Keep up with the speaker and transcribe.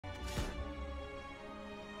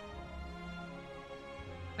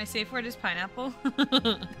My safe word is pineapple.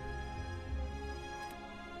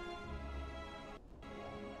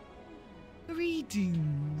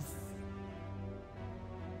 Greetings.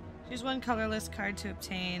 Choose one colorless card to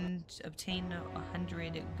obtain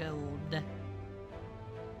 100 gold.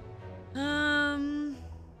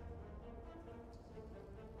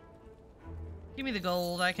 Give me the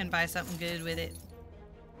gold. I can buy something good with it.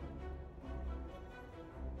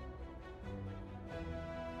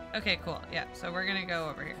 Okay, cool. Yeah, so we're gonna go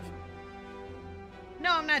over here.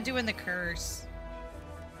 No, I'm not doing the curse.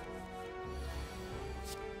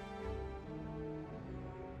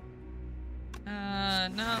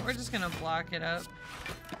 No, we're just gonna block it up.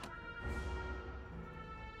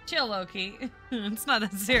 Chill, Loki. It's not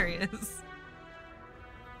that serious.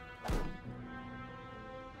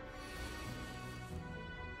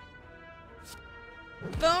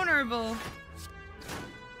 Vulnerable.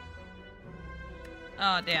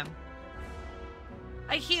 Oh, damn.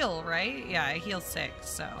 I heal, right? Yeah, I heal 6,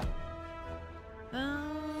 so.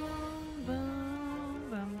 Boom, boom,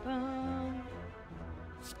 boom, boom.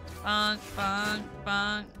 Bonk, bonk,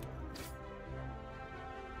 bonk.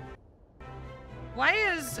 Why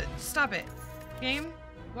is... Stop it. Game?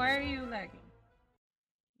 Why are you lagging?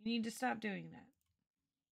 You need to stop doing that.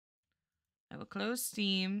 I will close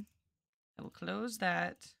Steam. I will close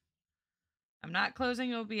that. I'm not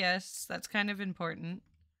closing OBS. That's kind of important.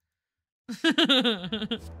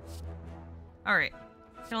 Alright.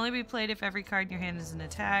 Can only be played if every card in your hand is an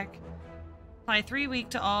attack. Apply 3 weak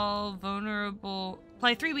to all vulnerable...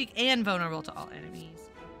 Apply 3 weak and vulnerable to all enemies.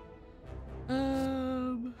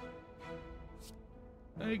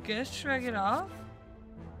 I guess shrug it off?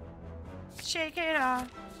 Shake it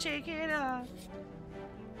off. Shake it off.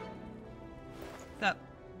 What's up?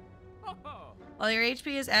 While your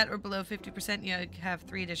HP is at or below 50%, you have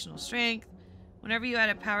 3 additional strength. Whenever you add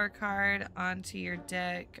a power card onto your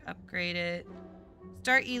deck, upgrade it.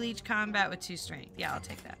 Start E-Leech combat with 2 strength. Yeah, I'll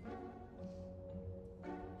take that.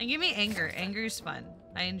 And give me anger. Anger is fun.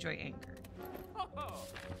 I enjoy anger.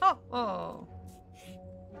 Oh, oh.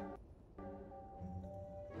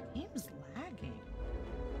 Game's lagging.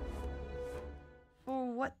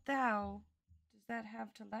 For what thou does that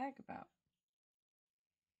have to lag about?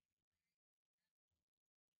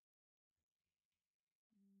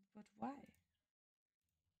 But why?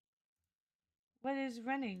 What is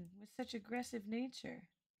running with such aggressive nature?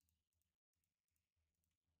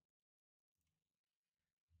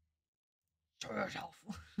 Show yourself.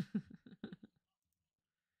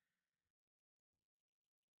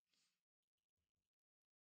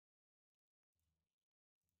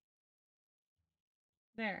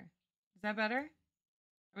 There. Is that better?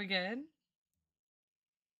 Are we good?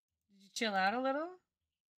 Did you chill out a little?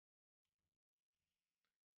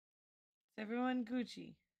 Is everyone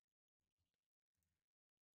Gucci?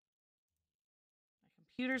 My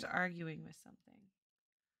computer's arguing with something.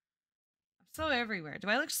 I'm so everywhere. Do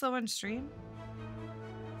I look slow on stream?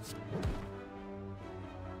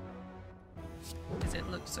 Because it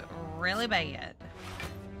looks really bad.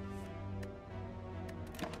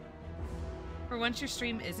 For once your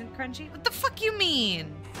stream isn't crunchy? What the fuck you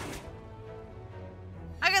mean?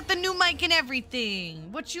 I got the new mic and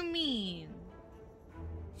everything. What you mean?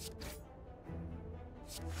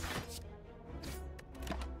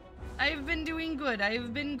 I've been doing good.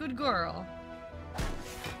 I've been good girl.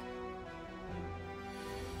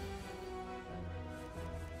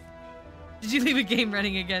 Did you leave a game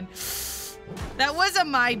running again? That was a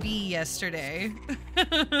my bee yesterday.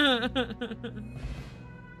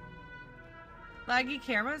 Laggy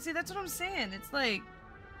camera? See, that's what I'm saying. It's like...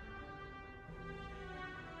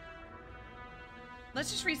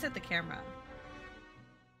 Let's just reset the camera.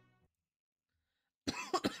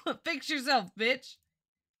 Fix yourself, bitch.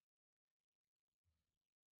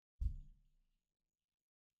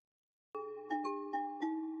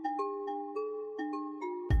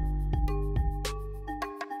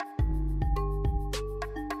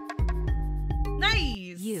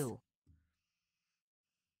 Nice! You.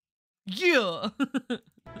 Yeah!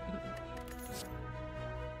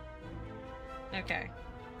 Okay.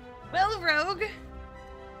 Well, Rogue,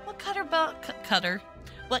 what cutter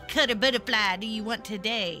butterfly do you want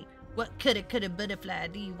today? What cutter butterfly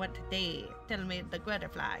do you want today? Tell me the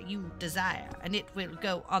butterfly you desire, and it will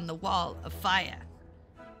go on the wall of fire.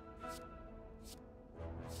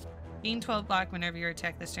 Gain 12 block whenever you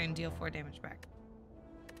attack this turn, deal 4 damage back.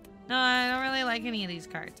 No, I don't really like any of these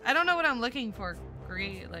cards. I don't know what I'm looking for.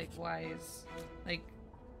 Wise, like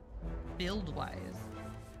build wise.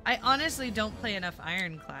 I honestly don't play enough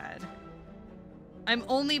Ironclad. I'm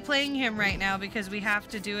only playing him right now because we have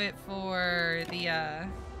to do it for the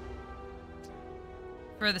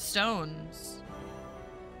For the stones.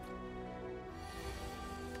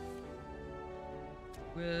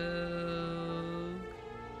 Rogue.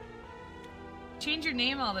 Change your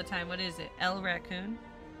name all the time. What is it? L Raccoon?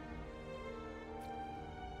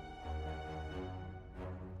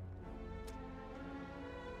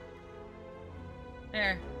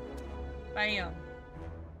 There. Bam.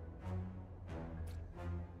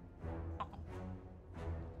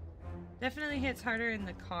 Definitely hits harder in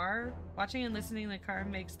the car. Watching and listening in the car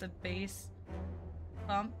makes the bass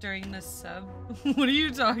bump during the sub. What are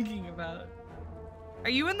you talking about?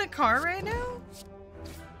 Are you in the car right now?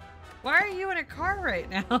 Why are you in a car right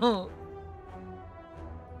now?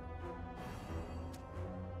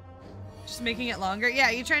 Just making it longer?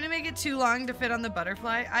 Yeah, you trying to make it too long to fit on the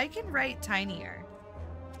butterfly? I can write tinier.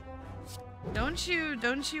 Don't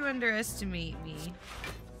you underestimate me.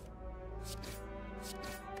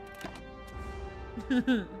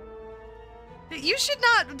 You should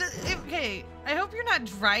not. Okay, I hope you're not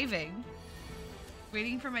driving.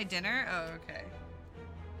 Waiting for my dinner? Oh, okay.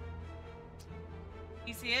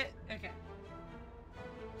 You see it? Okay.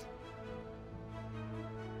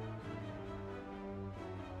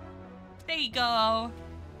 There you go.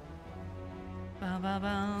 Bum, bum,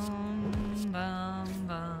 bum, bum,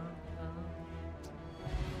 bum.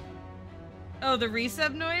 Oh, the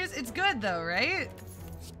resub noise? It's good though, right?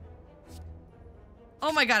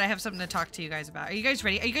 Oh my god, I have something to talk to you guys about. Are you guys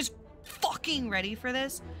ready? Are you guys fucking ready for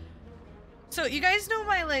this? So, you guys know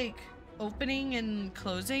my, like, opening and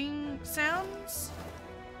closing sounds?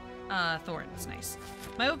 Thorns, nice.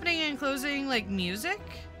 My opening and closing, like, music?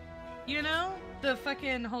 You know? The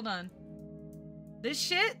fucking, hold on. This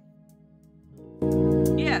shit?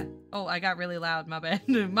 Yeah. Oh, I got really loud, my bad.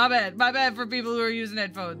 My bad for people who are using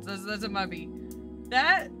headphones. That's a mubby.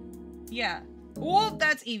 That? Yeah. Oh,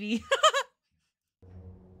 that's Evie.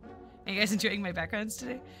 Are you guys enjoying my backgrounds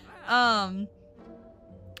today? So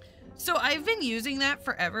I've been using that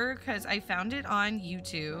forever because I found it on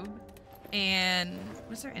YouTube. And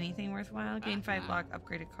was there anything worthwhile? Gain 5 block,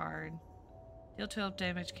 upgrade a card. Deal 12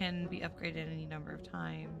 damage, can be upgraded any number of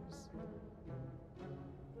times.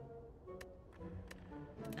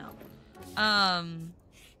 No.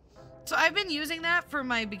 So I've been using that for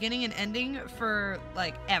my beginning and ending for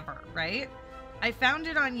like ever, right? I found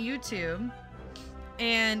it on YouTube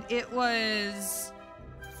and it was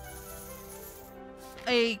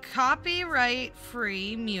a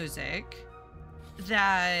copyright-free music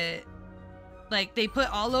that like they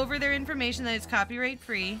put all over their information that it's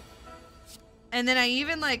copyright-free. And then I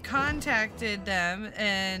even like contacted them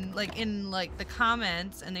and like in like the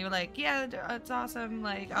comments and they were like, yeah, it's awesome.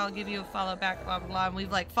 Like I'll give you a follow back, blah, blah, blah. And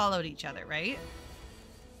we've like followed each other, right?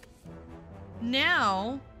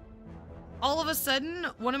 Now, all of a sudden,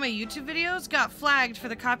 one of my YouTube videos got flagged for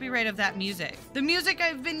the copyright of that music. The music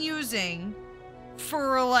I've been using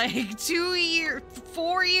for like 2 years,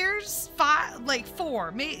 4 years, 5, like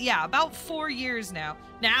 4, maybe, yeah, about 4 years now.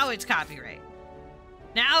 Now it's copyright.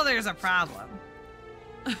 Now there's a problem.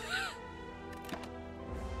 So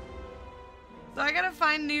I gotta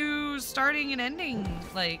find new starting and ending,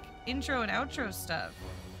 like, intro and outro stuff.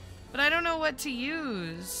 But I don't know what to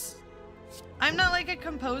use. I'm not like a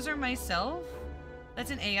composer myself.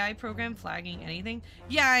 That's an AI program flagging anything.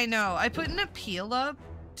 Yeah, I know. I put an appeal up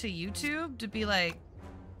to YouTube to be like,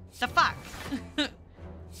 the fuck?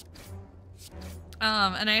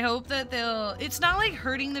 And I hope that they'll... It's not like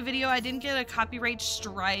hurting the video. I didn't get a copyright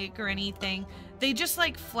strike or anything. They just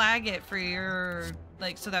like flag it for your...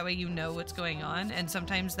 Like, so that way you know what's going on. And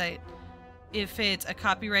sometimes that... If it's a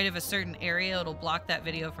copyright of a certain area, it'll block that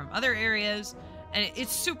video from other areas. And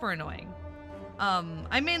it's super annoying.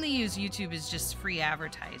 I mainly use YouTube as just free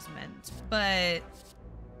advertisement. But...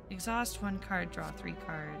 Exhaust 1 card, draw 3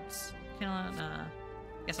 cards.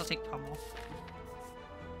 Guess I'll take Pummel.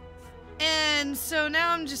 And so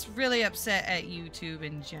now I'm just really upset at YouTube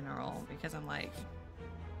in general because I'm like,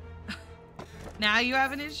 now you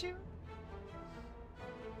have an issue?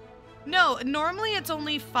 No, normally it's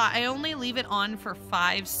only 5. I only leave it on for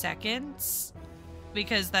 5 seconds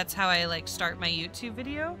because that's how I like start my YouTube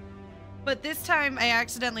video. But this time I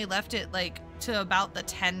accidentally left it like to about the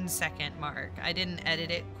 10-second mark. I didn't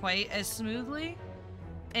edit it quite as smoothly.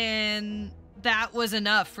 And that was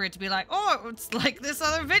enough for it to be like, oh, it's like this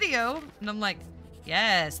other video. And I'm like,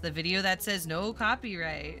 yes, the video that says no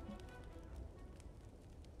copyright.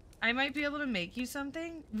 I might be able to make you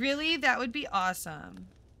something. Really? That would be awesome.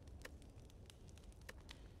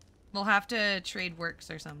 We'll have to trade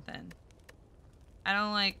works or something. I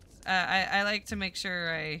don't like, I like to make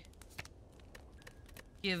sure I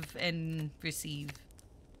give and receive.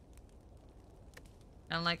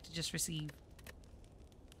 I don't like to just receive.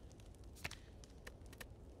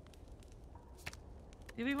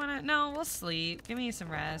 Do we want to? No, we'll sleep. Give me some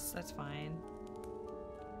rest. That's fine.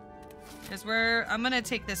 Because I'm going to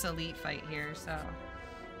take this elite fight here, so.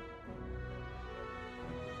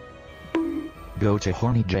 Go to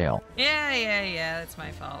horny jail. Yeah. That's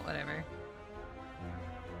my fault. Whatever.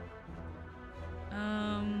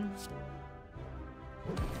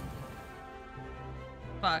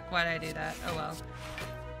 Fuck, why'd I do that? Oh well.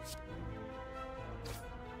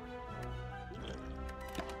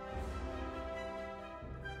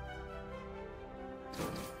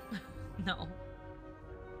 No.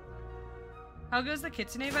 How goes the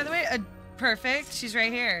kitsune, by the way? Perfect. She's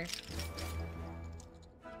right here.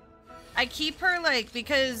 I keep her, like,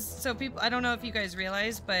 because... So people... I don't know if you guys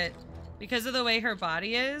realize, but because of the way her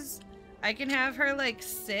body is, I can have her, like,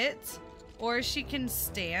 sit, or she can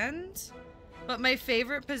stand. But my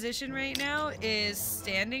favorite position right now is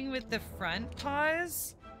standing with the front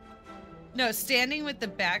paws. No, standing with the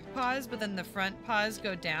back paws, but then the front paws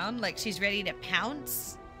go down, like she's ready to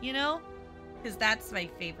pounce, you know? Because that's my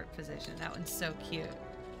favorite position. That one's so cute.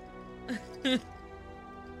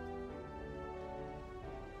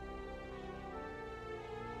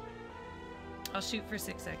 I'll shoot for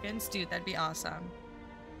 6 seconds. Dude, that'd be awesome.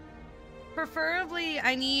 Preferably,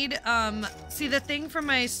 I need, see, the thing for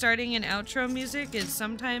my starting and outro music is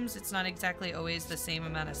sometimes it's not exactly always the same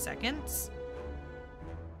amount of seconds.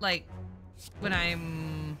 Like, when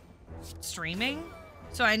I'm streaming.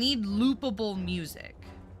 So I need loopable music.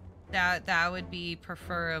 That would be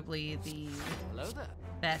preferably the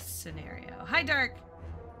best scenario. Hi, Dark.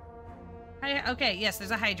 Hi, okay, yes,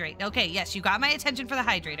 there's a hydrate. Okay, yes, you got my attention for the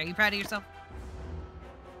hydrate. Are you proud of yourself?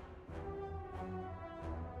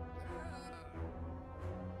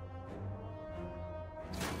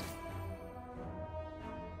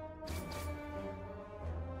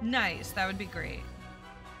 Nice, that would be great.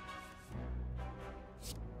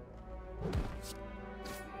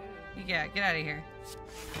 Yeah, get out of here.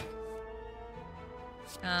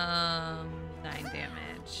 9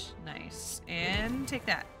 damage. Nice. And take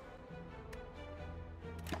that.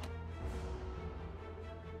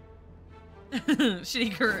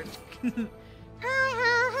 Shitty courage.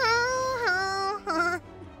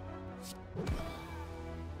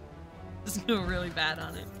 This is go really bad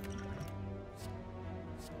on it.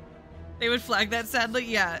 They would flag that, sadly.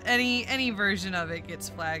 Yeah, any version of it gets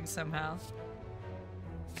flagged somehow.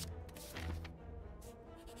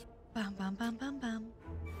 Bum bum bum bum bum.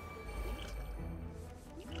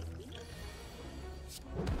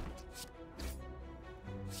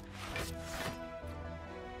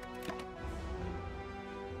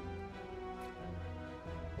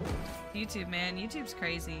 YouTube, man. YouTube's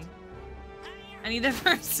crazy. I need that for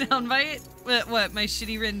a soundbite. What? My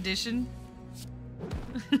shitty rendition?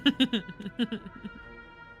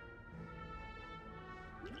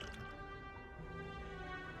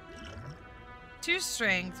 2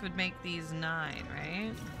 strength would make these 9,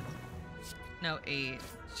 right? No, 8.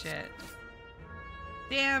 Shit.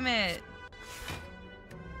 Damn it!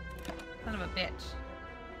 Son of a bitch.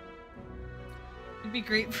 It'd be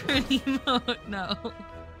great for an emote. No.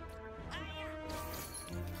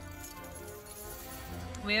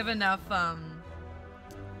 We have enough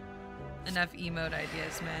emote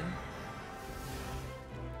ideas, man.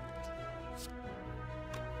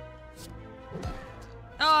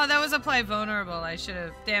 Oh, that was apply vulnerable. I should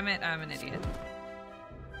have. Damn it, I'm an idiot.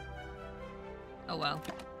 Oh well.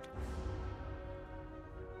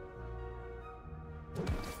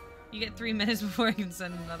 You get 3 minutes before I can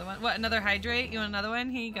send another one. What, another hydrate? You want another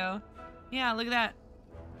one? Here you go. Yeah, look at that.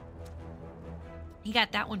 You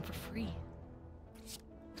got that one for free.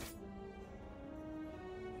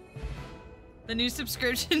 The new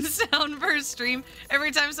subscription sound for a stream.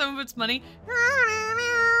 Every time someone puts money.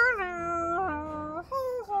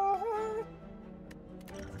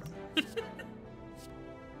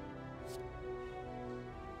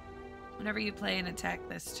 Whenever you play an attack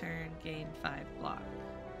this turn, gain 5 block.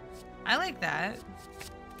 I like that.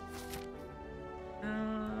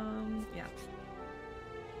 Yeah.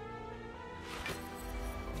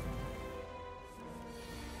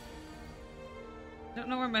 Don't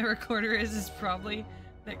know where my recorder is. It's probably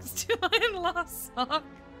next to my in-law sock.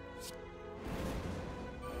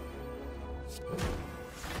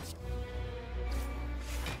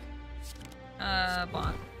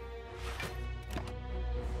 Bonk.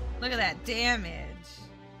 Look at that damage.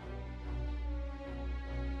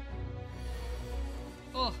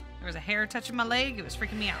 Oh, there was a hair touching my leg. It was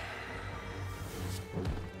freaking me out.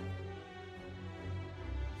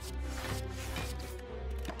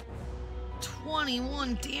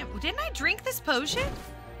 $21 damn. Didn't I drink this potion?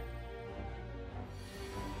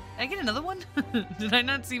 Did I get another one? Did I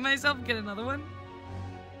not see myself get another one?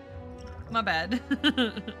 My bad.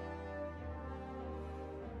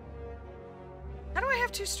 How do I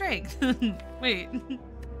have 2 strength? Wait. I'm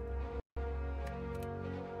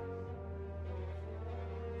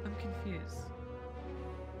confused.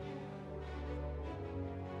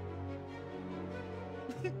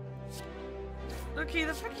 Okay,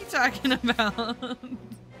 the fuck you talking about?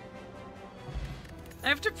 I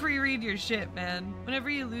have to pre-read your shit, man. Whenever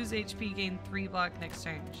you lose HP, gain 3 block next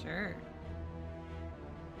turn. Sure.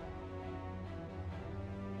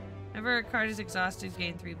 Whenever a card is exhausted,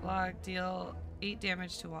 gain 3 block. Deal 8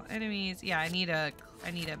 damage to all enemies. Yeah, I need a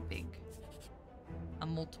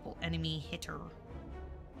multiple enemy hitter.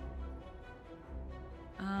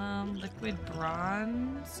 Liquid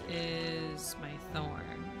bronze is my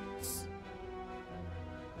thorns.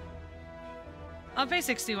 I'll pay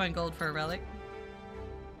 61 gold for a relic.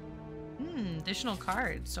 Additional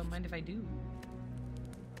cards. Don't mind if I do.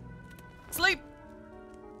 Sleep!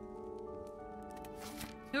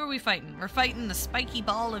 Who are we fighting? We're fighting the Spiky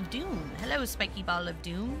Ball of Doom. Hello, Spiky Ball of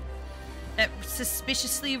Doom. That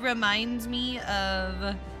suspiciously reminds me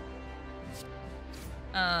of...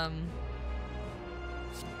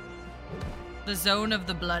 the Zone of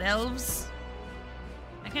the Blood Elves.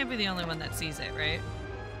 I can't be the only one that sees it, right?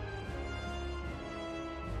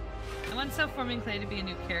 I want self-forming clay to be a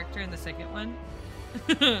new character in the second one.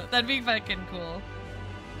 That'd be fucking cool.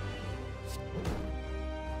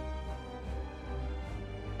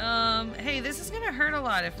 Hey, this is gonna hurt a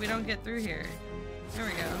lot if we don't get through here. There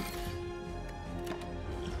we go.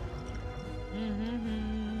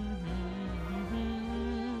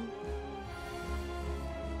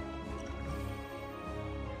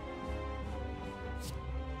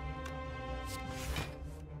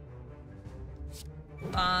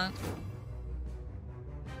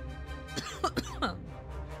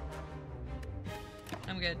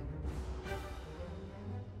 I'm good.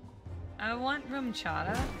 I want rum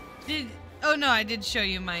chata. Oh no, I did show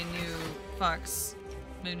you my new Fox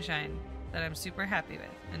Moonshine that I'm super happy with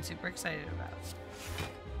and super excited about.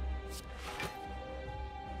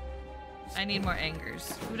 I need more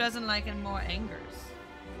angers. Who doesn't like more angers?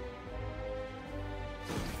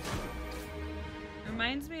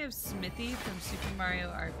 Reminds me of Smithy from Super Mario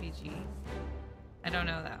RPG. I don't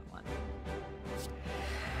know that one.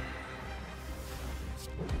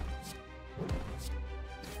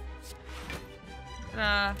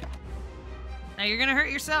 Now you're gonna hurt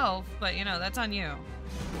yourself, but you know, that's on you.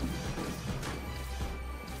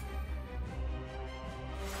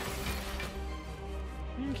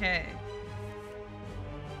 Okay.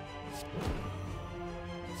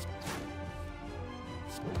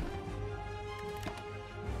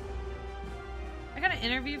 I got an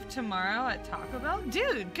interview tomorrow at Taco Bell.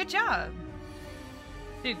 Dude, good job.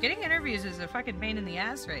 Dude, getting interviews is a fucking pain in the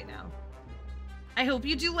ass right now. I hope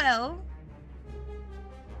you do well.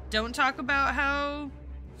 Don't talk about how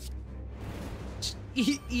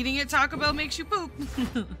eating at Taco Bell makes you poop.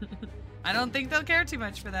 I don't think they'll care too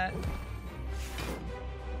much for that.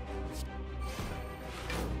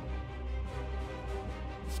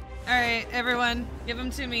 Alright, everyone, give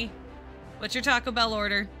them to me. What's your Taco Bell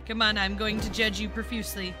order? Come on, I'm going to judge you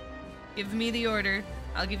profusely. Give me the order.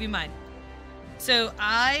 I'll give you mine. So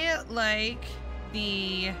I like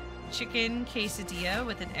the chicken quesadilla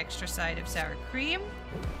with an extra side of sour cream.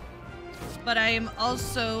 But I am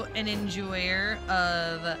also an enjoyer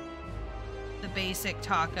of the basic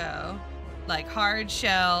taco. Like hard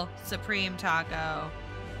shell, supreme taco.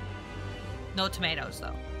 No tomatoes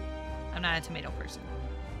though. I'm not a tomato person.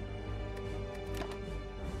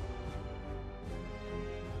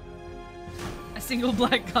 A single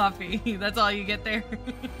black coffee. That's all you get there.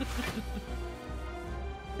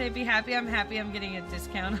 Say be happy. I'm happy I'm getting a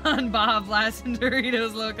discount on Baja Blast and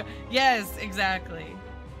Doritos Loco. Yes, exactly.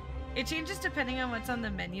 It changes depending on what's on the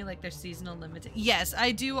menu, like their seasonal limited. Yes,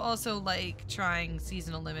 I do also like trying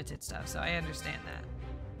seasonal limited stuff, so I understand that.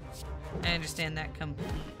 I understand that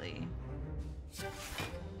completely.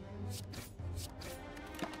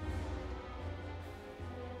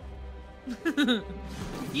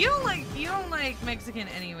 You don't like Mexican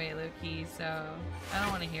anyway, Loki, so I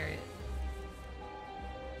don't want to hear it.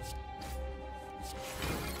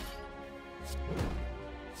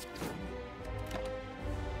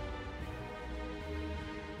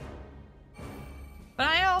 But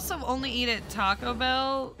I also only eat at Taco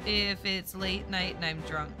Bell if it's late night and I'm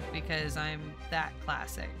drunk, because I'm that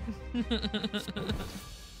classic.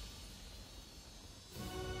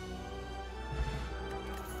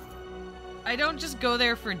 I don't just go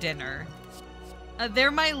there for dinner. They're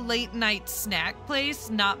my late night snack place,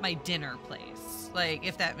 not my dinner place. Like,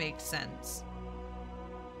 if that makes sense.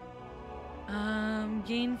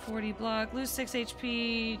 Gain 40 block, lose 6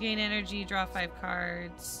 HP, gain energy, draw 5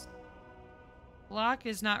 cards. Block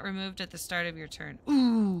is not removed at the start of your turn.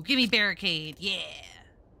 Ooh, give me barricade, yeah!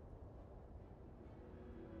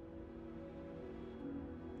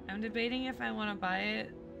 I'm debating if I want to buy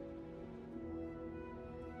it.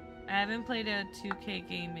 I haven't played a 2K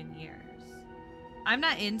game in years. I'm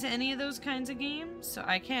not into any of those kinds of games, so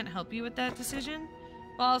I can't help you with that decision.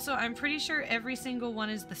 But also, I'm pretty sure every single one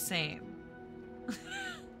is the same.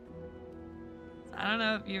 I don't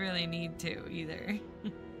know if you really need to either.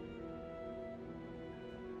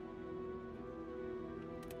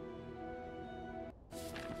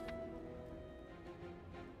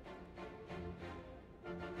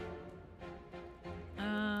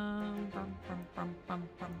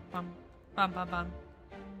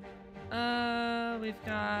 We've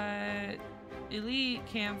got Elite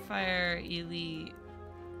Campfire, Elite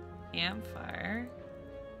Campfire.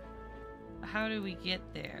 How do we get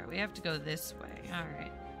there? We have to go this way.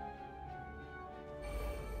 Alright.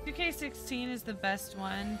 2K16 is the best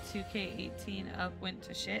one. 2K18 up went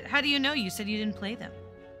to shit. How do you know? You said you didn't play them.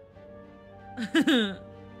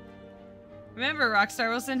 Remember,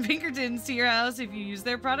 Rockstar will send Pinkertons to your house if you use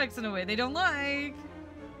their products in a way they don't like.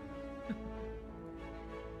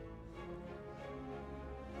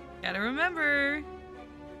 Gotta remember.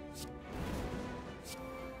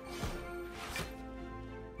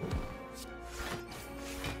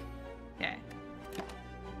 Okay.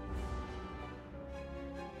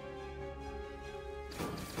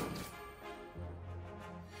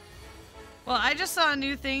 Well, I just saw a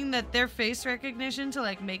new thing that their face recognition to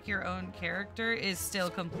like make your own character is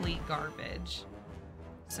still complete garbage.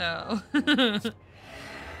 So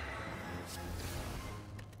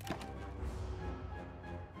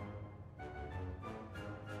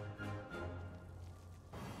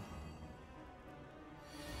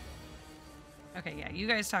okay, yeah, you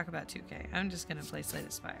guys talk about 2K. I'm just gonna play Slay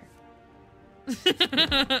the Spire.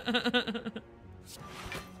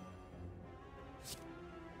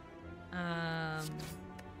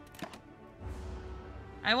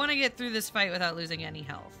 I want to get through this fight without losing any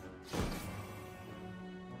health.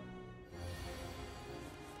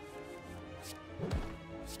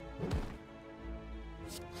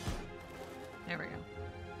 There we go.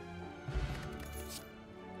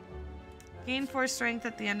 Gain 4 strength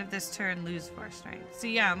at the end of this turn, lose 4 strength. So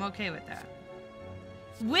yeah, I'm okay with that.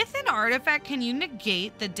 With an artifact, can you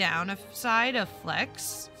negate the downside of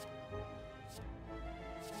flex?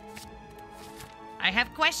 I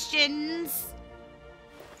have questions.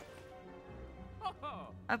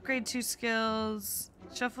 Upgrade 2 skills.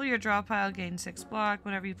 Shuffle your draw pile, gain 6 block.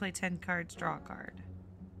 Whenever you play 10 cards, draw a card.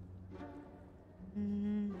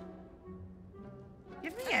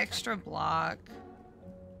 Give me extra block.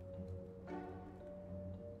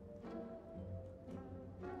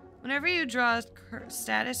 Whenever you draw a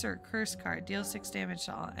status or curse card, deal 6 damage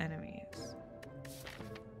to all enemies.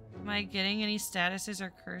 Am I getting any statuses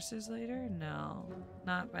or curses later? No,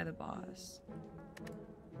 not by the boss.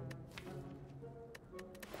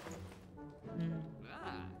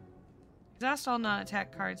 Exhaust all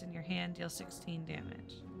non-attack cards in your hand, deal 16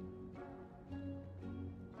 damage.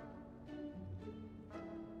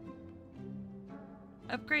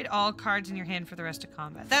 Upgrade all cards in your hand for the rest of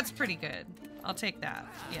combat. That's pretty good. I'll take that.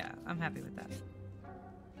 Yeah, I'm happy with that.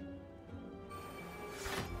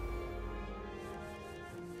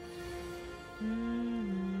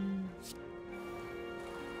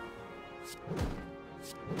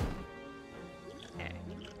 Okay.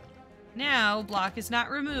 Now, block is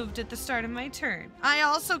not removed at the start of my turn. I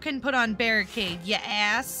also can put on barricade, ya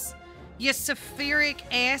ass. You saphiric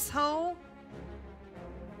asshole.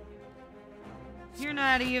 You're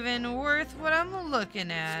not even worth what I'm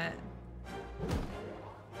looking at.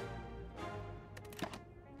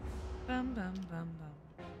 Bum bum bum bum.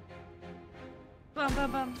 Bum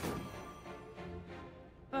bum bum.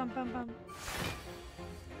 Bum bum bum.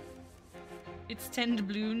 It's 10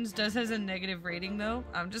 doubloons, does has a negative rating though.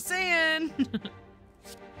 I'm just saying.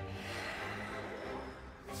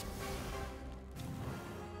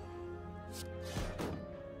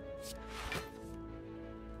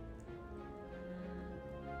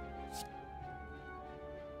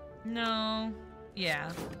 No.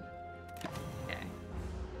 Yeah. Okay.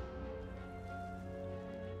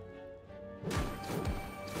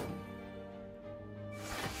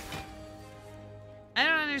 I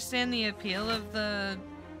don't understand the appeal of the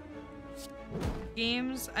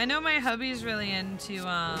games. I know my hubby's really into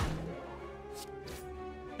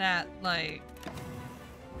that like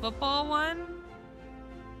football one.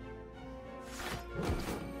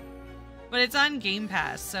 But it's on Game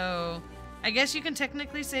Pass, so I guess you can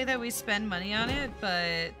technically say that we spend money on it,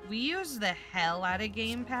 but we use the hell out of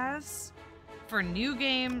Game Pass for new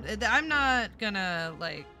games. I'm not gonna,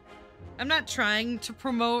 like, I'm not trying to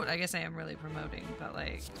promote. I guess I am really promoting, but,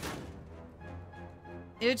 like,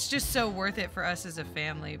 it's just so worth it for us as a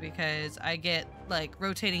family because I get, like,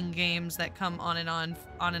 rotating games that come on and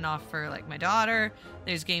off for, like, my daughter.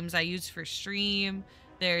 There's games I use for stream.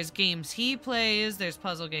 There's games he plays. There's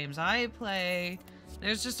puzzle games I play.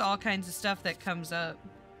 There's just all kinds of stuff that comes up.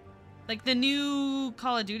 Like the new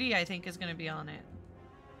Call of Duty, I think, is going to be on it.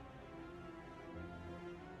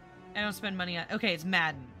 I don't spend money on... Okay, it's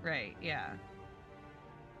Madden. Right, yeah.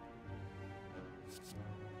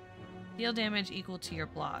 Deal damage equal to your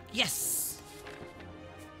block. Yes!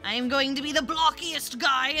 I am going to be the blockiest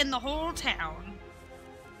guy in the whole town.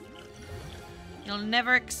 You'll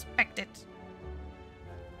never expect it.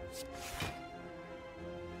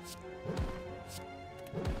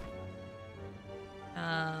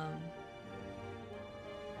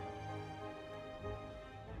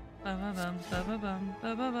 Ba-ba-bum, ba-ba-bum,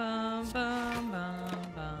 ba-ba-bum,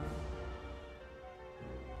 bum-bum-bum.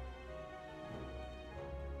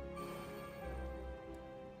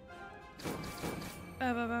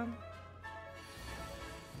 Ba-ba-bum.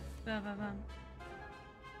 Ba-ba-bum.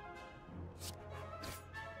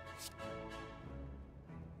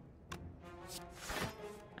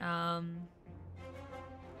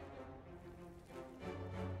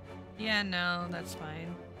 Yeah, no, that's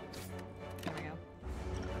fine. There we go.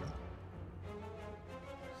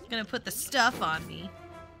 Just gonna put the stuff on me.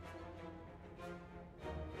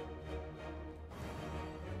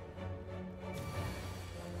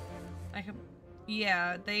 I can...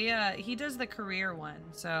 Yeah, they, he does the career one,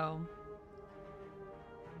 so...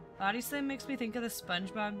 Body Slam makes me think of the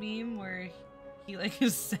SpongeBob meme where he, like,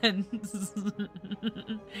 sends...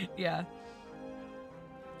 Yeah.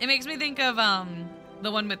 It makes me think of, the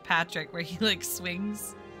one with Patrick where he, like,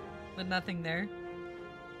 swings with nothing there.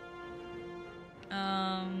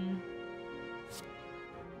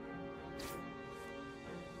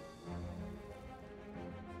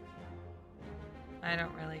 I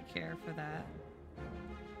don't really care for that.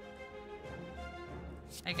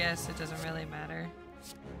 I guess it doesn't really matter.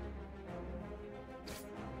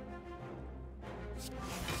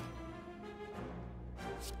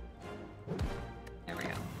 There we go.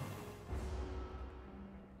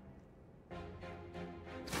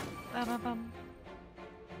 Ba-ba-bum.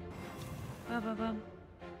 Ba-ba-bum.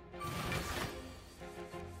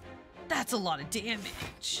 That's a lot of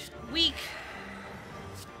damage. Weak.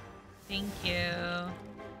 Thank you.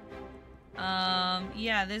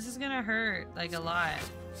 Yeah, this is gonna hurt, like, a lot.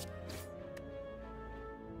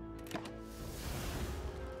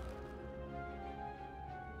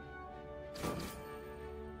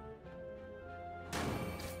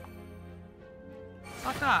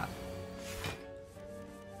 Fuck off.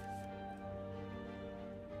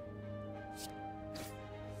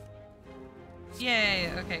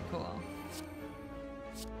 Yay, okay, cool.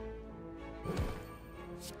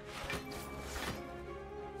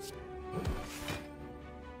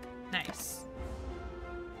 Nice.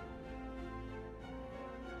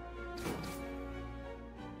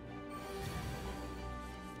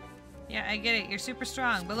 Yeah, I get it. You're super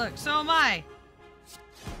strong, but look, so am I.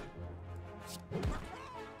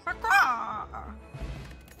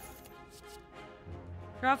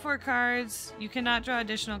 Draw 4 cards. You cannot draw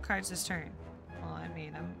additional cards this turn. Well, I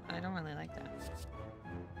mean, I don't really like that.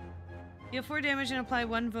 Deal 4 damage and apply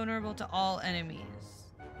 1 vulnerable to all enemies.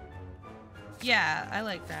 Yeah, I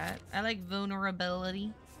like that. I like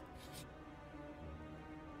vulnerability.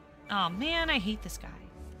 Oh man, I hate this guy.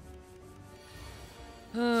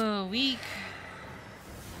 Oh, weak.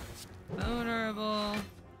 Vulnerable.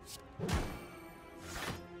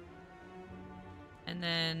 And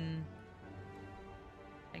then...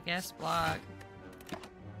 I guess block.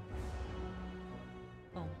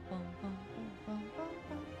 Boom, boom, boom, boom, boom,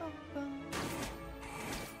 boom, boom, boom.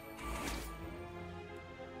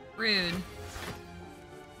 Rude.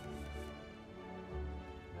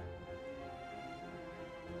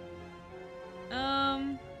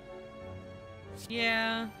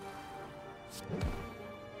 Yeah.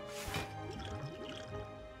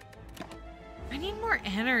 I need more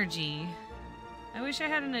energy. I wish I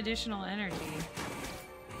had an additional energy.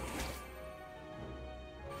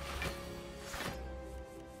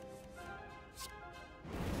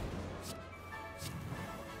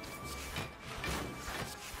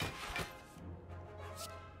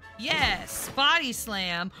 Yes! Body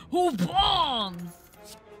slam! Oh, bong!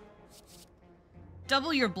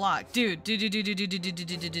 Double your block. Dude,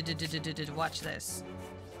 watch this.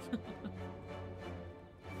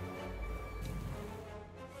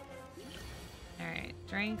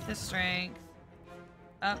 Strength to strength.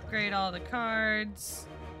 Upgrade all the cards.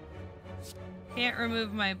 Can't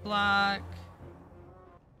remove my block.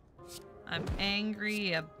 I'm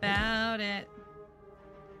angry about it.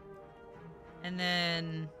 And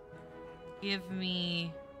then give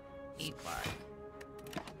me 8 block.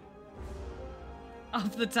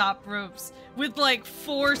 Off the top ropes with like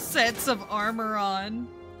 4 sets of armor on.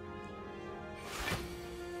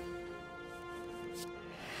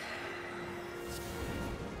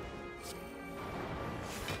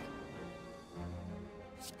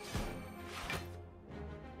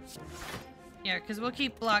 Yeah, because we'll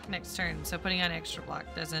keep block next turn, so putting on extra block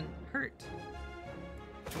doesn't hurt.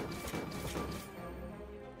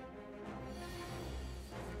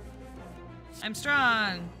 I'm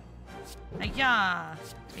strong! Hi-ya!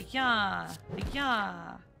 Hi-ya!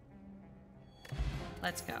 Hi-ya!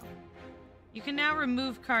 Let's go. You can now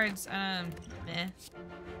remove cards, meh.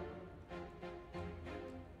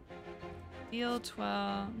 Deal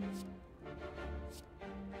 12...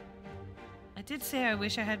 I did say I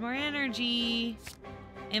wish I had more energy.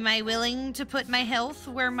 Am I willing to put my health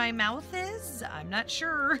where my mouth is? I'm not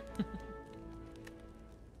sure.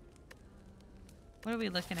 What are we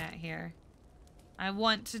looking at here? I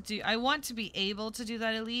want to be able to do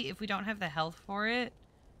that elite. If we don't have the health for it,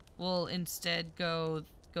 we'll instead go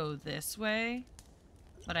this way.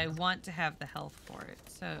 But I want to have the health for it.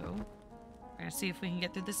 So we're gonna see if we can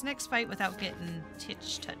get through this next fight without getting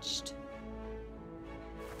touched.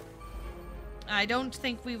 I don't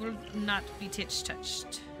think we will not be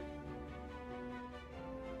touched.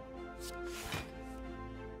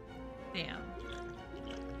 Damn.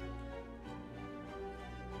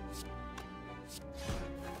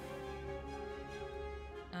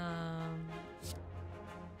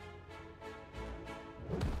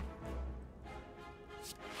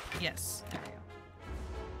 Yes, there we go.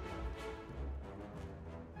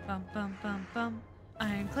 Bum bum bum bum.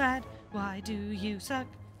 Ironclad, why do you suck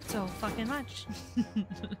so fucking much?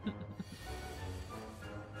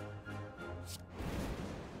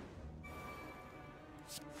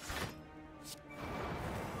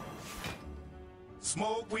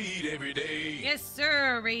 Smoke weed every day. Yes,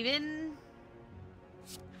 sir, Raven.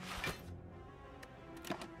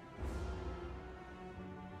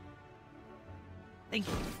 Thank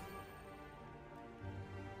you.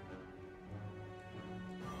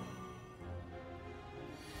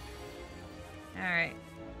 All right.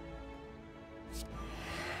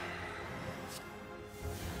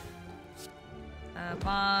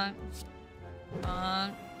 Bonk.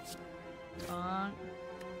 Bonk. Bonk.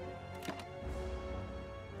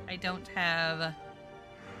 I don't have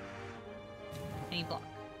any block.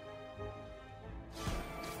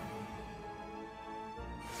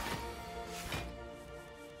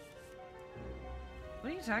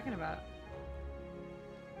 What are you talking about?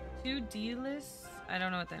 2D lists? I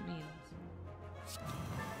don't know what that means.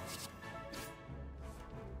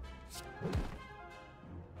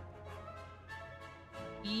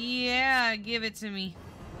 Yeah, give it to me.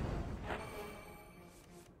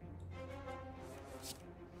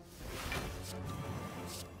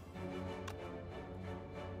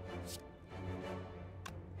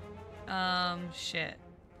 Shit.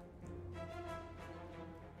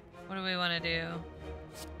 What do we want to do?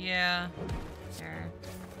 Yeah, sure.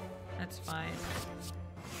 That's fine.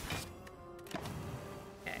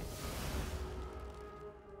 Okay.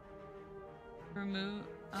 Remove.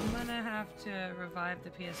 I'm gonna have to revive the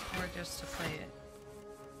PS4 just to play it.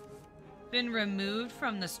 Been removed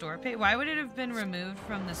from the store page? Why would it have been removed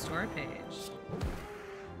from the store page?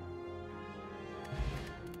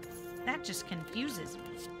 That just confuses me.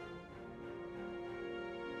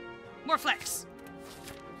 More flex!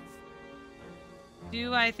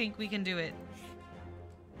 Do I think we can do it?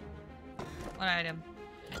 What item?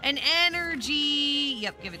 An energy!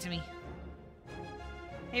 Yep, give it to me.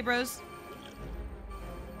 Hey, bros.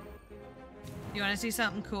 You want to see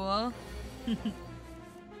something cool?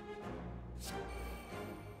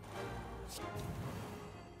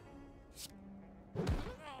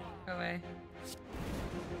 Go away.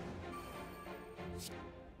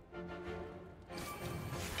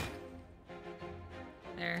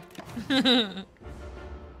 There.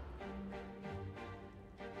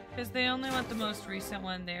 Because they only want the most recent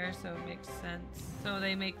one there, so it makes sense. So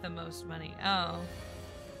they make the most money. Oh.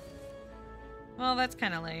 Well, that's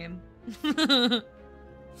kind of lame.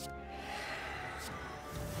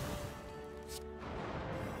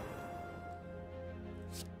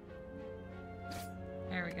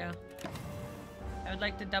 There we go. I would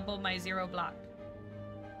like to double my 0 block.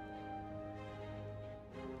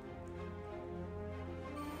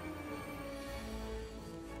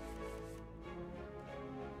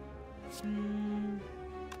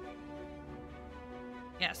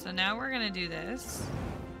 Yeah, so now we're gonna do this.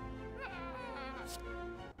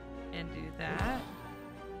 And do that.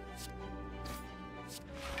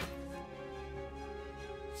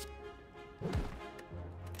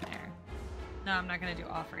 There. No, I'm not gonna do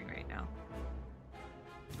offering right now.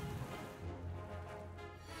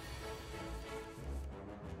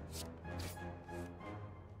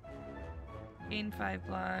 Gain 5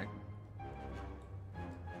 block.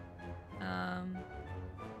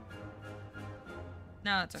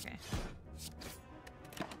 No, it's okay.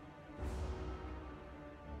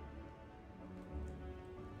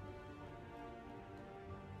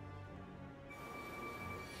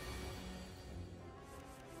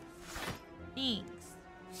 Thanks.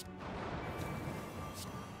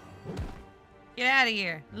 Get out of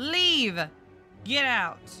here. Leave. Get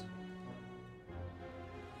out.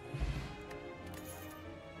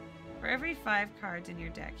 For every 5 cards in your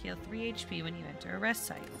deck, heal 3 HP when you enter a rest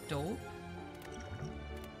site. Dope.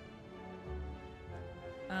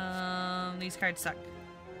 These cards suck.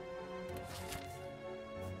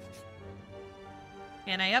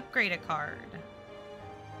 Can I upgrade a card?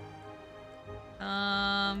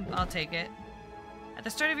 I'll take it. At the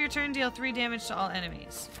start of your turn, deal 3 damage to all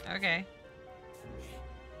enemies. Okay.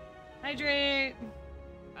 Hydrate!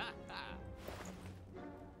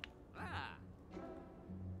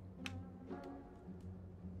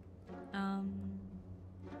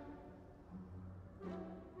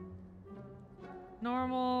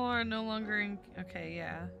 Normal or no longer in... Okay,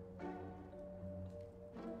 yeah.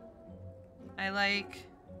 I like...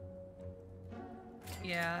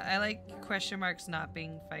 Yeah, I like question marks not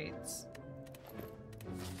being fights.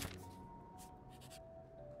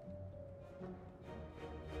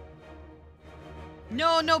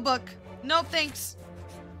 No, no book. No, thanks.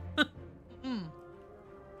 Oh,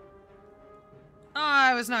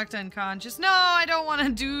 I was knocked unconscious. No, I don't want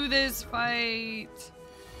to do this fight.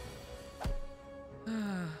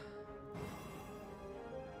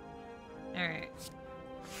 Alright.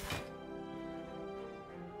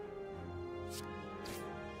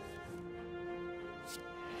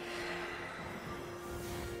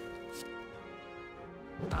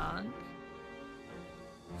 Bonk.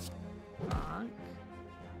 Bonk.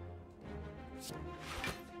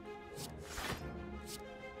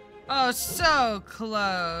 Oh, so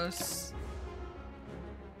close.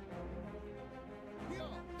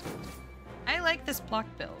 I like this block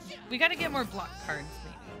build. We gotta get more block cards,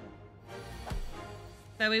 maybe.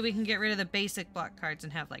 That way we can get rid of the basic block cards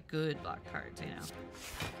and have, like, good block cards, you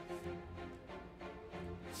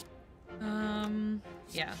know?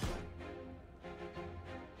 Yeah.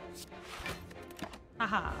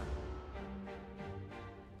 Haha.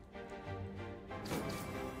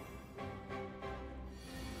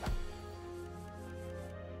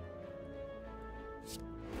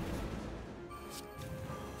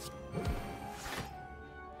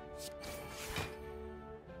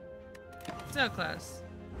 So close.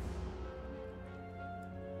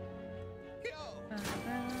 Am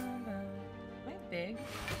I big?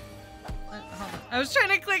 Hold on. I was trying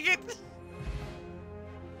to click it.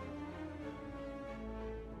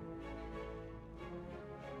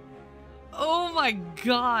 Oh my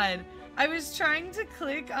god. I was trying to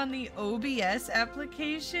click on the OBS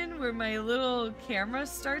application where my little camera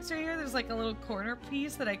starts right here. There's like a little corner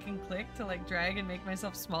piece that I can click to like drag and make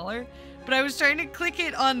myself smaller. But I was trying to click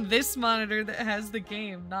it on this monitor that has the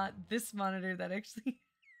game, not this monitor that actually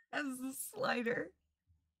has the slider.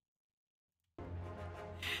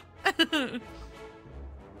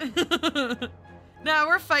 Now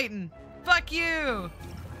we're fighting. Fuck you!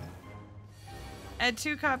 Add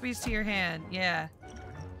 2 copies to your hand. Yeah.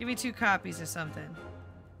 Give me 2 copies of something.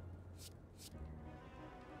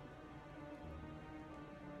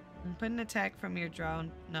 And put an attack from your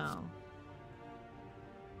drone. No.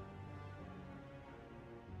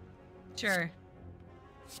 Sure.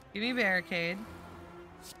 Give me barricade.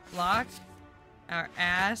 Lock our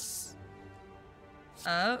ass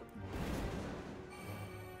up.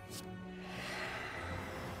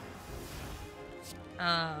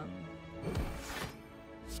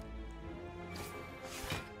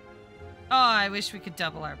 Oh, I wish we could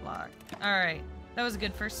double our block. Alright. That was a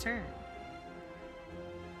good first turn.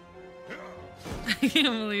 I can't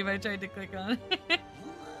believe I tried to click on it.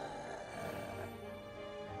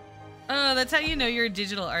 Oh, that's how you know you're a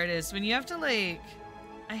digital artist. When you have to, like...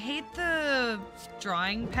 I hate the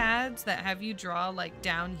drawing pads that have you draw, like,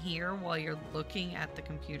 down here while you're looking at the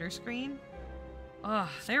computer screen. Oh,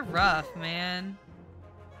 they're rough, man.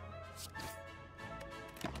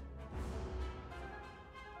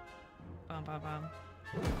 Bum, bum, bum.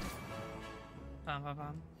 Bum, bum,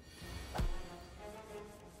 bum.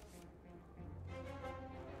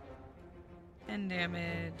 10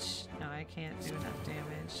 damage. No, I can't do enough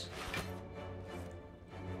damage.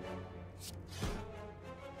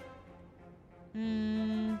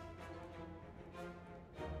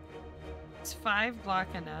 Is 5 block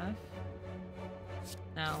enough?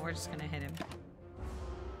 No, we're just gonna hit him.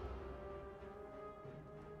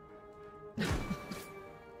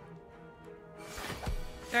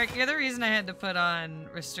 Dark, you're the reason I had to put on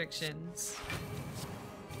restrictions.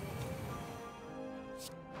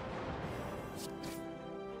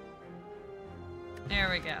 There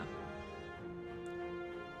we go.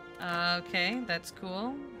 Okay, that's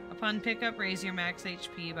cool. Upon pickup, raise your max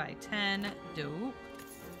HP by 10. Dope.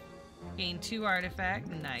 Gain 2 artifact.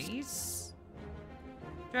 Nice.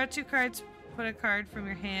 Draw 2 cards. Put a card from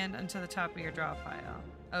your hand onto the top of your draw pile.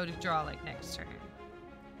 Oh, to draw like next turn.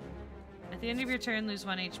 At the end of your turn, lose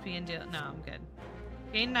 1 HP and deal... No, I'm good.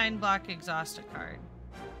 Gain 9 block, exhaust a card.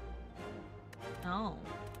 Oh.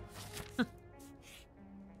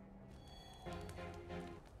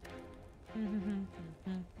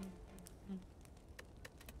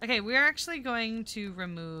 Okay, we're actually going to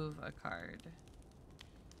remove a card.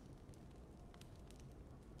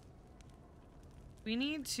 We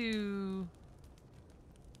need to...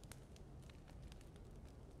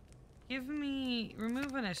 Give me...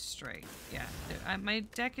 Remove a strike. Yeah, my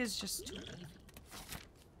deck is just too heavy.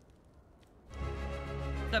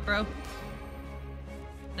 What's up, bro?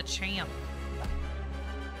 The champ.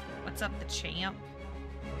 What's up, the champ?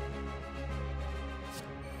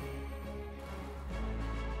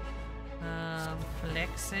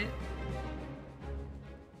 Flex it.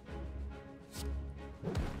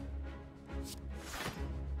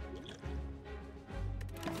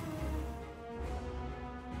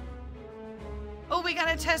 Oh, we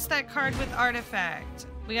gotta test that card with artifact.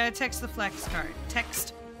 We gotta text the flex card.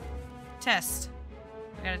 Text. Test.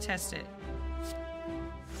 We gotta test it.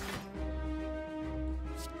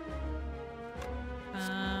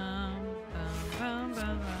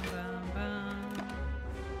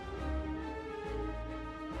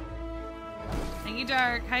 Thank you,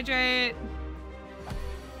 Dark. Hydrate.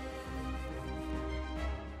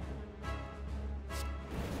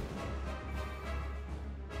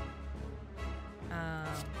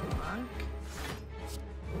 Bonk.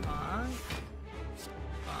 Bonk.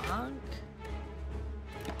 Bonk.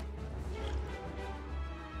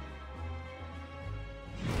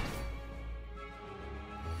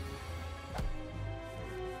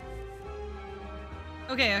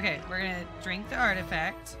 Okay, okay. We're gonna drink the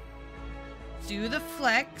artifact. Do the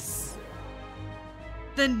flex.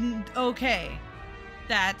 Then, okay.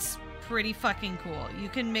 That's pretty fucking cool. You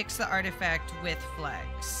can mix the artifact with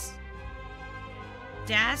flex.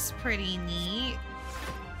 That's pretty neat.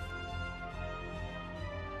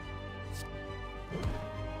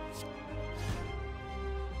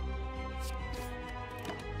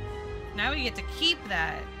 Now we get to keep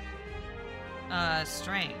that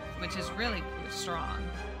strength, which is really strong.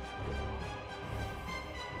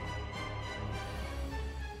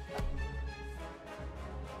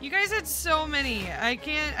 You guys had so many. I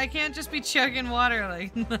can't just be chugging water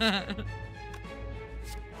like that.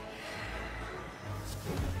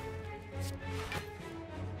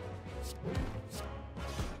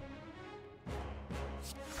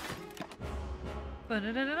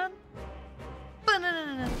 Ba-da-da-da-dun.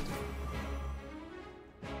 Ba-da-da-da-dun.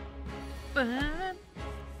 Ba-da-da-dun.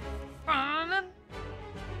 Ba-da-da-dun.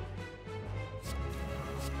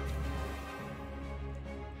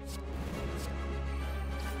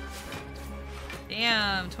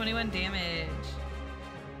 Damn, 21 damage.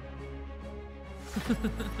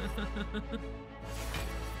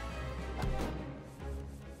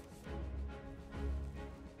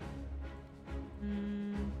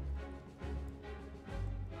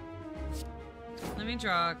 Let me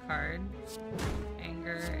draw a card.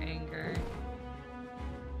 Anger, anger.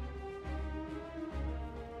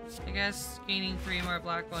 I guess gaining 3 more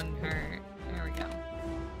block wouldn't hurt. There we go.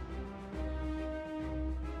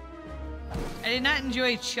 I did not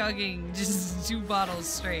enjoy chugging just 2 bottles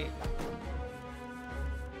straight.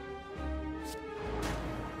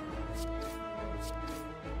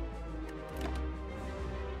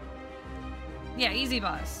 Yeah, easy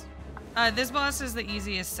boss. This boss is the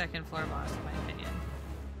easiest second floor boss in my opinion.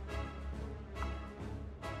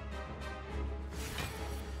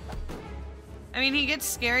 I mean, he gets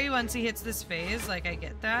scary once he hits this phase, like I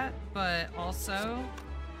get that, but also,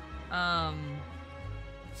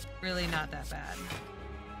 really not that bad.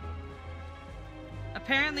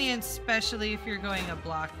 Apparently, and especially if you're going a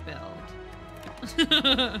block build.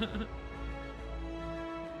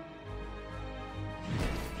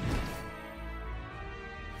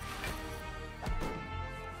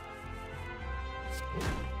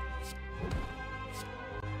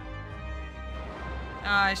 Oh,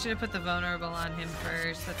 I should have put the vulnerable on him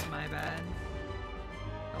first. That's my bad.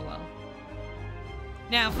 Oh well.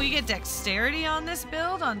 Now, if we get dexterity on this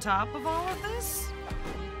build on top of all of this,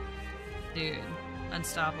 dude,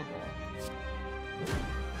 unstoppable.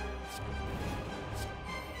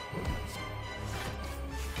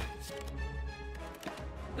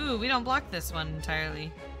 Ooh, we don't block this one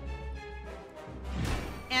entirely.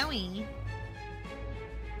 Owie.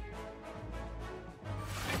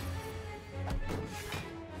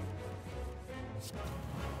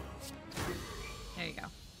 There you go.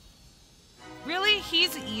 Really,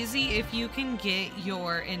 he's easy if you can get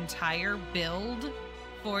your entire build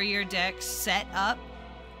for your deck set up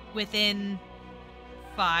within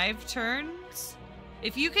 5 turns.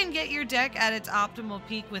 If you can get your deck at its optimal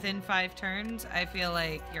peak within 5 turns, I feel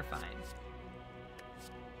like you're fine.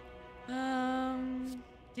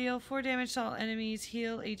 Deal 4 damage to all enemies.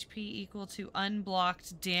 Heal HP equal to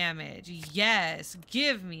unblocked damage. Yes,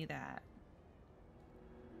 give me that.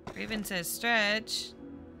 Raven says stretch.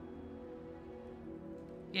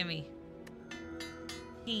 Gimme.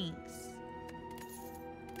 Thanks.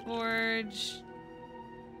 Forge.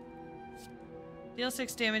 Deal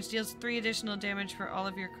 6 damage. Deals 3 additional damage for all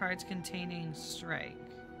of your cards containing strike.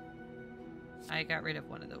 I got rid of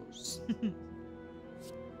one of those.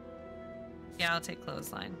 Yeah, I'll take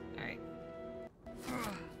clothesline. Alright.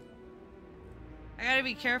 I gotta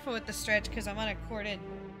be careful with the stretch because I'm on a corded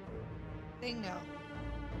thing now.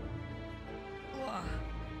 Ugh.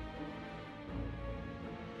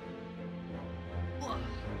 Ugh.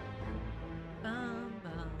 Bum,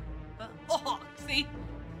 bum, bum. Oh, see?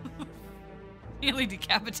 Nearly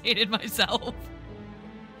decapitated myself.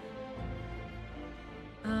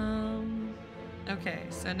 Okay,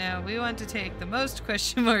 so now we want to take the most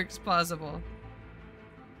question marks possible.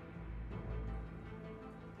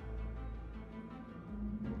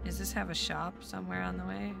 Does this have a shop somewhere on the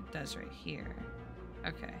way? It does right here.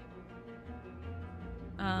 Okay.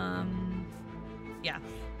 Yeah.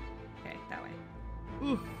 Okay, that way.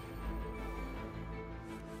 Ooh.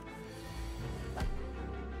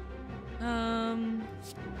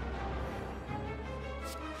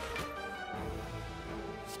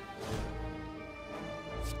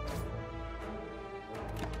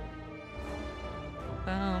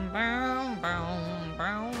 Boom, boom, boom,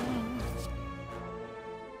 boom.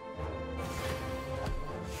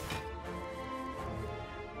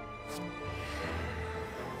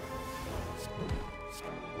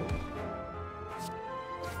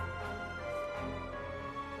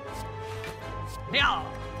 Yeah.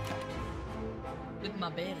 With my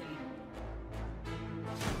belly.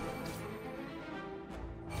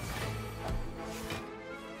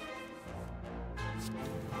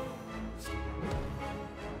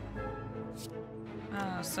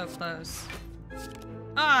 Oh, so close.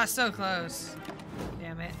 Ah, oh, so close.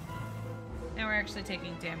 Damn it. Now we're actually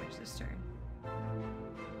taking damage this turn.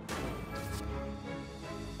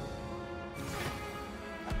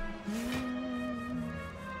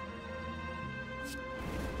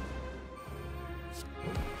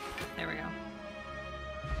 There we go.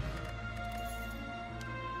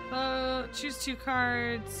 Oh, choose 2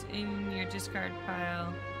 cards in your discard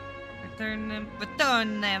pile. Return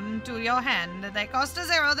them to your hand. They cost a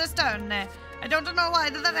 0 this turn. I don't know why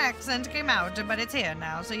that accent came out, but it's here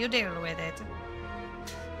now, so you deal with it.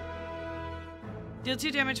 Deal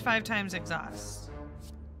 2 damage 5 times exhaust.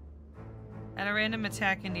 Add a random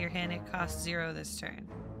attack into your hand. It costs 0 this turn.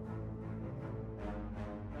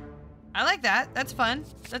 I like that. That's fun.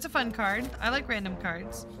 That's a fun card. I like random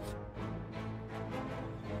cards.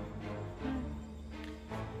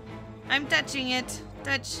 I'm touching it.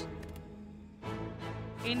 Touch.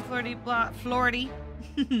 Gain Florty block. Florty.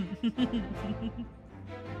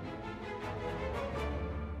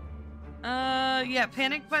 Yeah,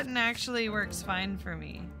 panic button actually works fine for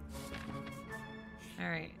me.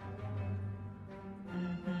 Alright.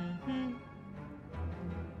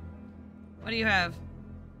 What do you have?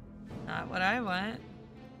 Not what I want.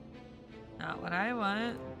 Not what I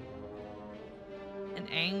want. An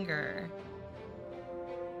anger.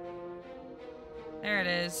 There it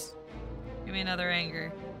is. Give me another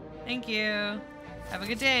anger. Thank you. Have a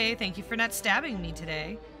good day. Thank you for not stabbing me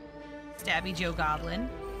today. Stabby Joe Goblin.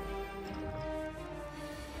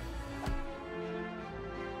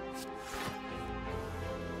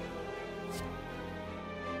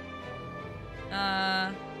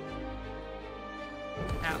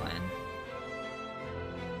 That one.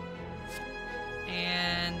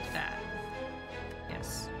 And that.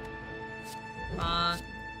 Yes. Bonk,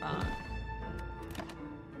 bonk.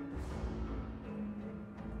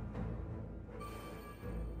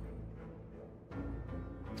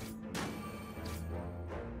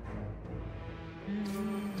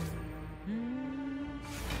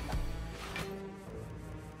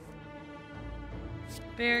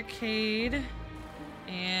 Barricade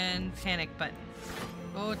and panic button.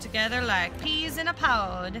 Go together like peas in a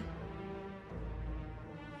pod.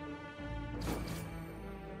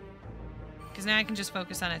 Because now I can just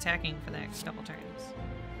focus on attacking for the next couple turns.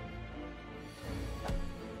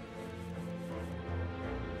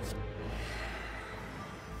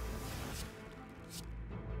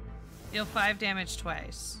 Deal 5 damage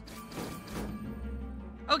twice.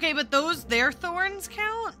 Okay, but their thorns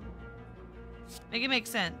count? Make it make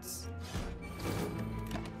sense.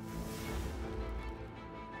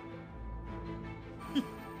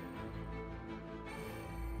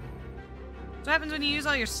 What happens when you use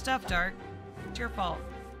all your stuff, Dark? It's your fault.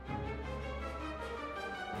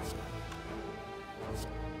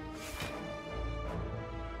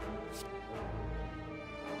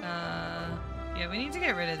 Yeah, we need to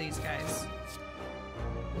get rid of these guys.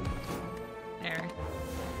 There.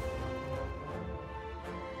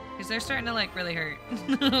 Because they're starting to, like, really hurt.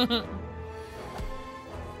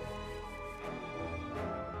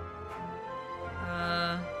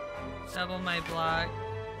 Double my block.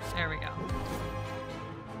 There we go.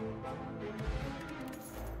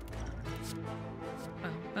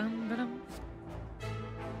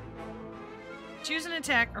 Choose an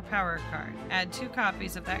attack or power card. Add 2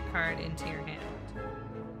 copies of that card into your hand.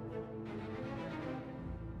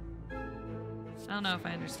 I don't know if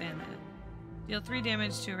I understand that. Deal 3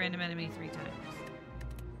 damage to a random enemy 3 times.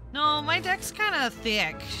 No, my deck's kind of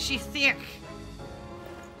thick. She thick.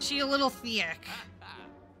 She a little thick.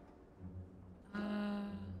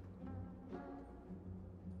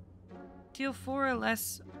 Deal 4 or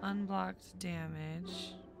less unblocked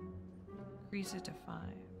damage. Increase it to 5.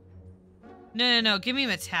 No. Give me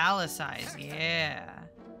metallicize. Yeah.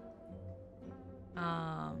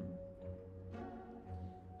 Are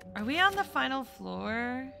we on the final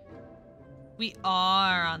floor? We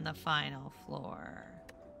are on the final floor.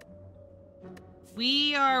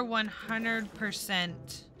 We are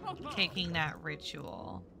 100% taking that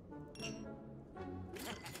ritual.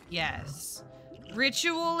 Yes.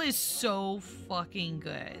 Ritual is so fucking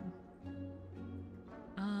good.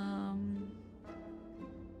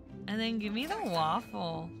 And then give me the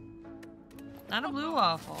waffle. Not a blue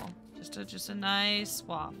waffle. Just a nice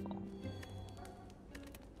waffle.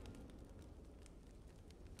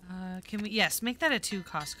 Can we... Yes, make that a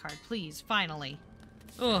 2-cost card, please. Finally.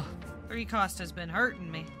 Ugh. 3-cost has been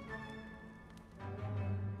hurting me.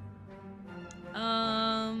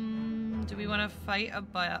 Do we want to fight a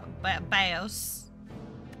bios?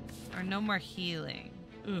 Or no more healing?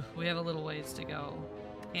 Ugh, we have a little ways to go.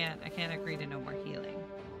 I can't agree to no more healing.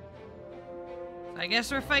 So I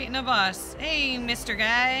guess we're fighting a boss. Hey, Mr.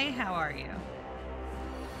 Guy, how are you?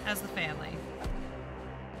 How's the family?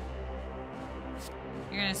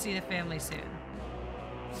 You're gonna see the family soon.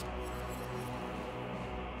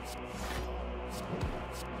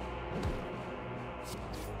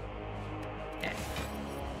 Okay.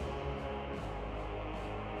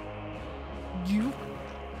 You.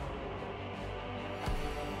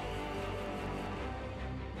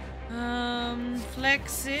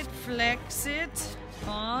 Flex it.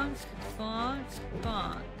 Bonk.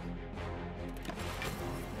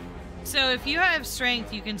 So if you have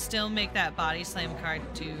strength, you can still make that body slam card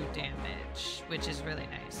do damage, which is really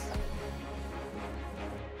nice.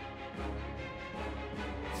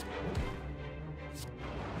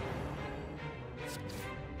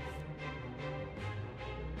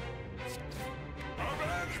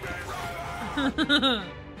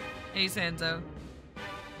 Hey, Sanzo.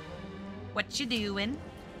 What you doing?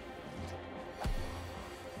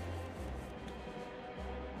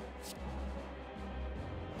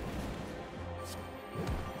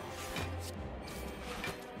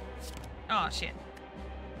 Oh, shit.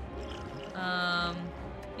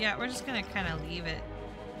 Yeah, we're just gonna kind of leave it.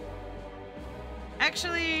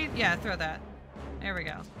 Actually, yeah, throw that. There we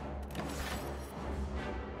go.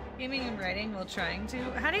 Gaming and writing while trying to.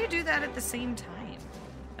 How do you do that at the same time?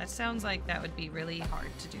 That sounds like that would be really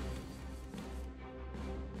hard to do.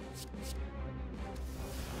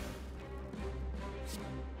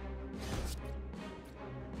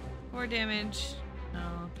 More damage.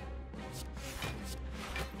 No.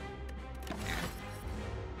 There.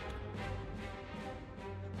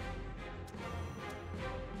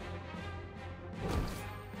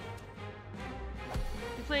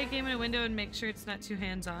 You play a game in a window and make sure it's not too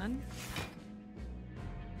hands-on.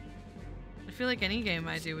 I feel like any game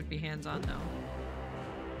I do would be hands-on though.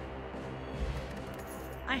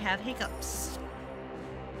 I have hiccups.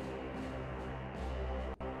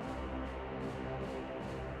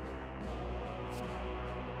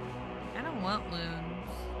 I don't want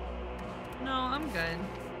wounds. No, I'm good.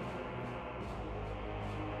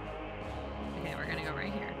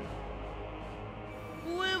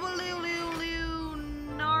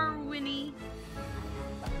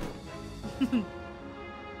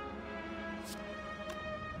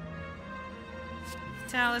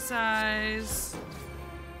 Italicize.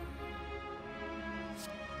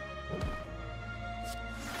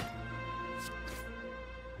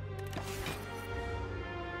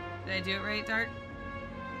 Did I do it right, Dark?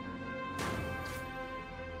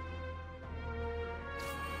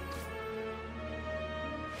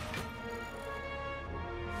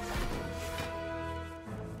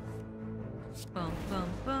 Bum bum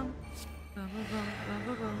bum. Bum bum bum bum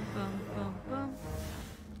bum bum bum bum.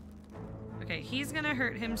 Okay, he's gonna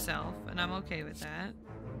hurt himself, and I'm okay with that.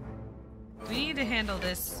 We need to handle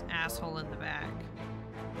this asshole in the back.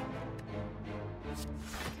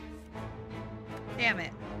 Damn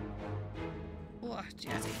it. Oh,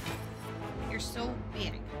 Jazzy. You're so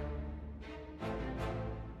big.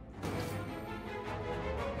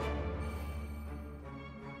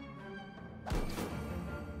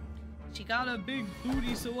 She got a big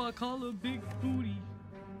booty, so I call her Big Booty.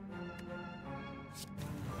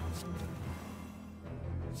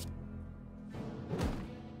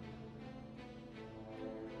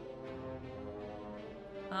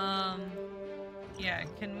 Yeah,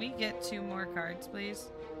 can we get 2 more cards, please?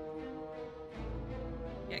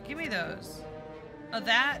 Yeah, give me those. Oh,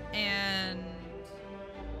 that and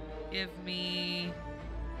give me...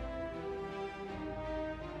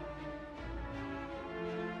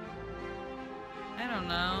 I don't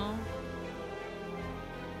know.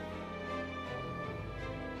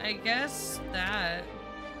 I guess that.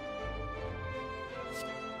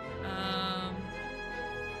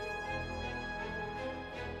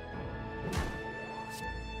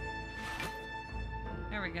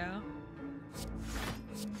 There we go.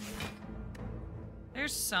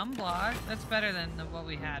 There's some block. That's better than what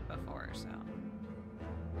we had before, so.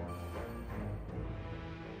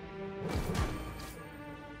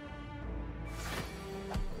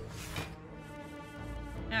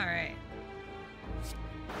 Alright.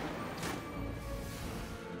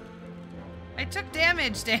 I took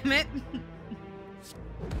damage, damn it!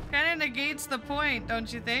 Kinda negates the point,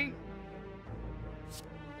 don't you think?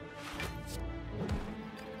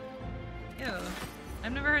 Ew.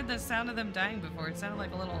 I've never heard the sound of them dying before. It sounded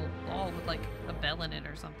like a little ball with like a bell in it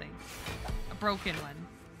or something. A broken one.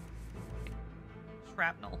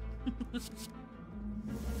 Shrapnel.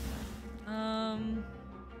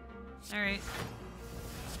 Alright.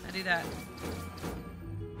 I do that.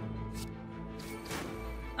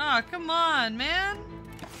 Oh, come on, man!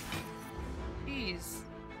 Jeez.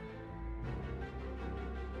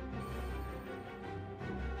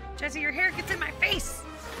 Jesse, your hair gets in my face!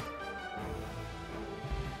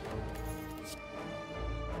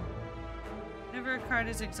 Whenever a card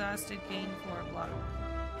is exhausted, gain 4 block.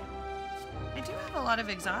 I do have a lot of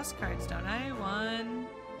exhaust cards, don't I? 1,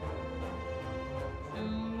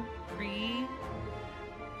 2, 3,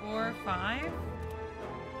 4, 5?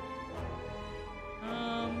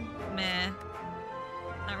 Meh.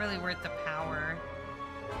 Not really worth the power.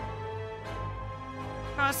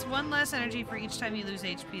 Costs 1 less energy for each time you lose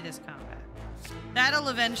HP this combat. That'll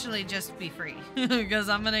eventually just be free, because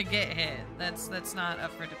I'm gonna get hit. That's not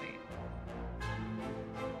up for debate.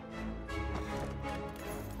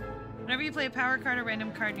 Whenever you play a power card, a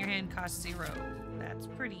random card in your hand costs 0. That's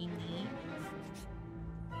pretty neat.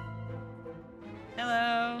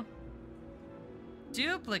 Hello.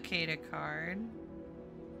 Duplicate a card.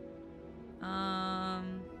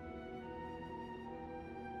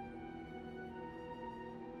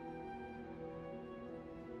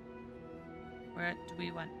 Where do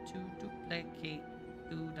we want to duplicate?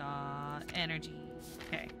 Energy.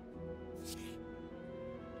 Okay.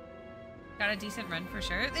 Got a decent run for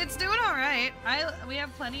sure. It's doing all right. We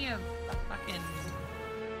have plenty of fucking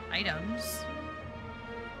items.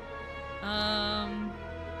 All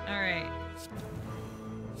right.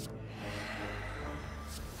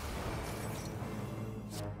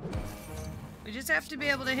 We just have to be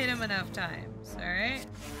able to hit him enough times, all right?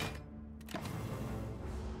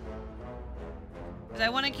 Because I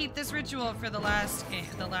want to keep this ritual for the last game,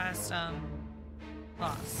 the last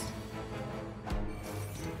boss.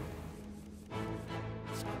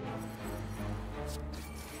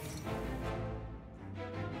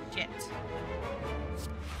 Shit.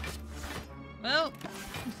 Well.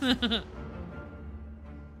 I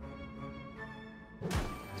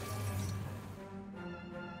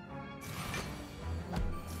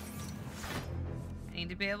need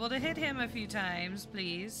to be able to hit him a few times,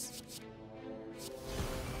 please.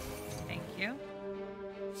 Thank you.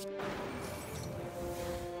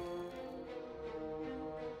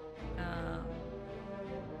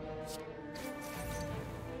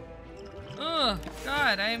 Oh,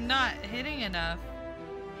 God, I am not hitting enough.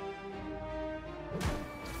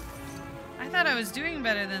 I thought I was doing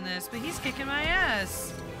better than this, but he's kicking my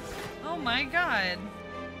ass. Oh my god.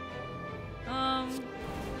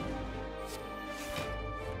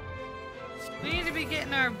 We need to be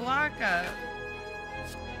getting our block up.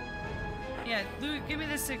 Yeah, Luke, give me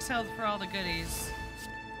the 6 health for all the goodies.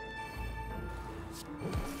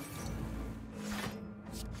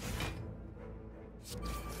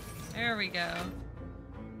 There we go.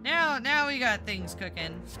 Now we got things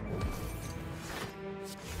cooking.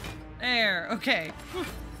 There, okay. Whew.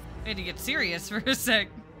 I had to get serious for a sec.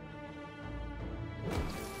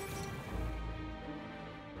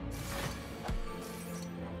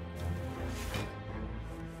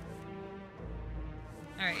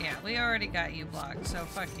 Alright, yeah, we already got you blocked, so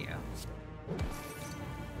fuck you.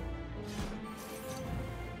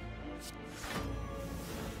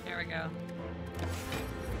 There we go.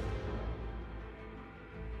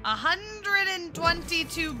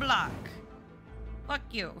 122 block. Fuck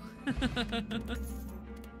you.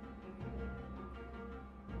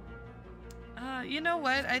 You know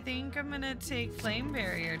what? I think I'm gonna take Flame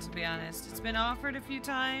Barrier, to be honest. It's been offered a few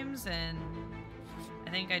times, and I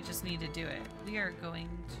think I just need to do it. We are going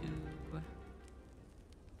to...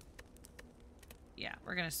 Yeah,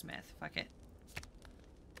 we're gonna Smith. Fuck it.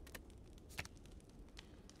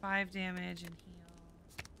 5 damage and heal.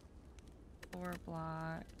 4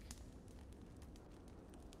 block.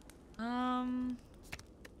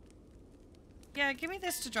 Yeah, give me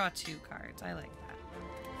this to draw 2 cards. I like that.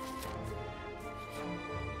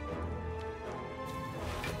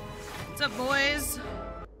 What's up, boys?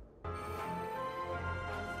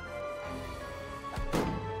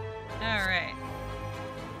 Alright.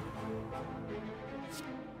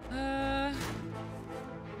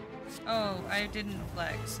 Oh, I didn't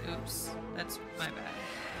flex. Oops. That's my bad.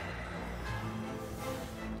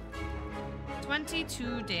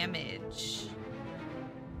 22 damage.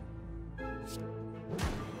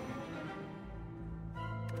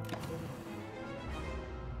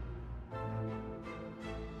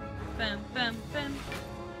 Bam, bam, bam.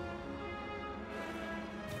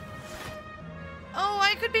 Oh,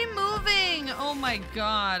 I could be moving! Oh my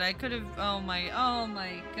god, I could have... Oh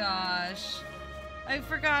my gosh. I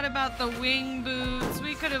forgot about the wing boots.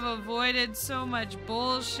 We could have avoided so much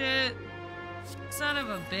bullshit. Son of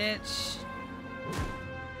a bitch.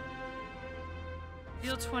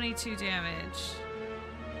 Deal 22 damage.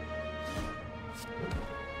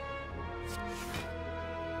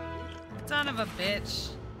 Son of a bitch.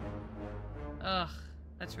 Ugh,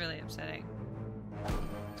 that's really upsetting.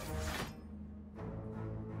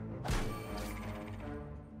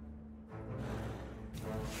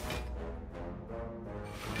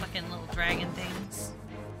 Fucking little dragon things.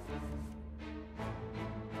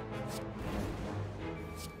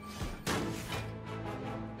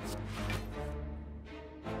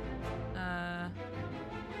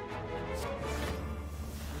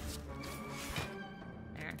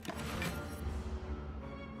 There.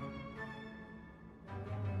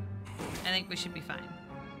 I think we should be fine.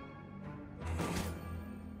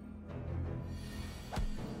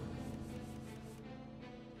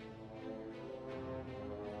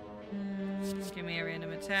 Give me a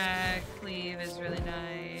random attack. Cleave is really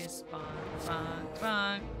nice. Bonk, bonk,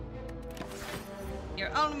 bonk.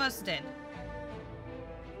 You're almost dead.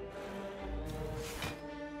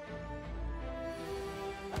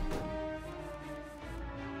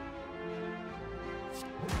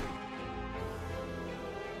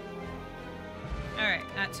 Alright,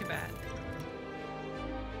 not too bad.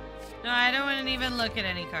 No, I don't want to even look at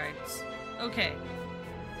any cards. Okay.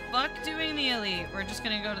 Fuck doing the elite. We're just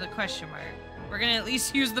gonna go to the question mark. We're gonna at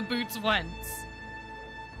least use the boots once.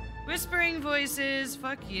 Whispering voices.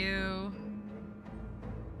 Fuck you.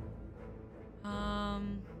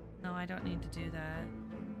 No, I don't need to do that.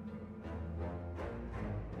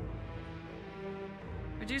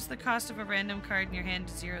 Reduce the cost of a random card in your hand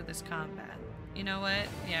to 0 this combat. You know what?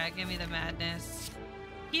 Yeah, give me the madness.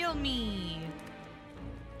 Heal me!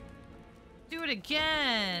 Do it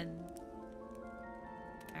again!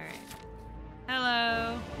 Alright.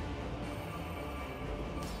 Hello!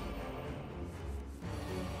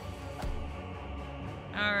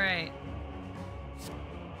 Alright.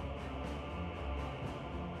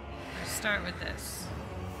 Let's start with this.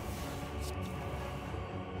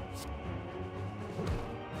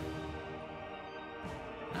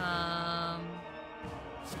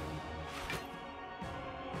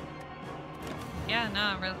 Yeah,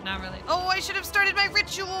 no, not really. Oh, I should have started my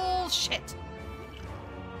ritual! Shit!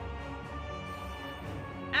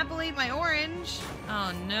 Apple ate my orange.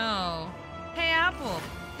 Oh no. Hey, Apple!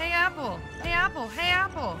 Hey, Apple! Hey, Apple! Hey,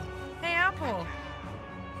 Apple! Hey, Apple!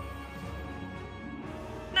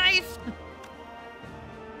 Knife!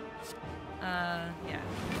 Yeah.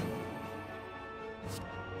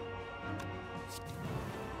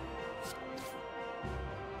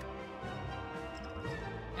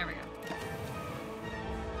 There we go.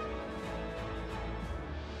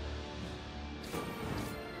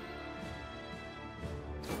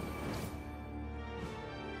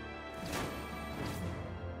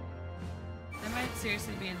 I might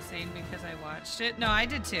seriously be insane because I watched it. No, I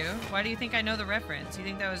did too. Why do you think I know the reference? You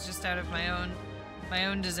think that was just out of my own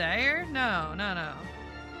desire? No, no, no.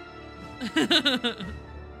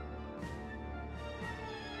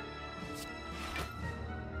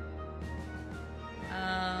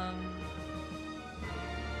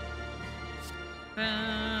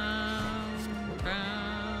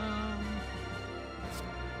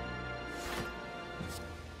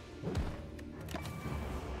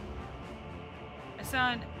 I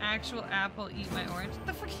saw an actual apple eat my orange. What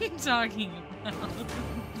the fuck are you talking about?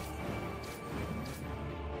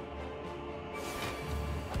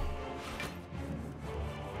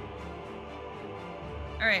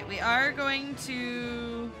 Alright, we are going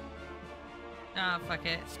to... Ah, fuck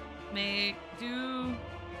it. Do...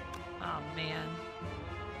 Oh, man.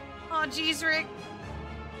 Oh, jeez, Rick.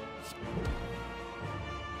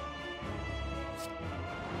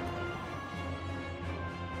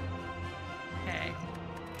 Okay.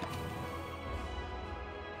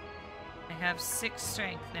 I have 6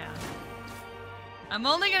 strength now. I'm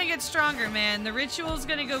only gonna get stronger, man. The ritual's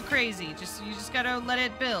gonna go crazy. You just gotta let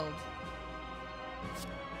it build.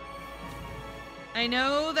 I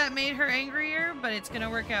know that made her angrier, but it's gonna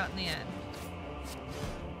work out in the end.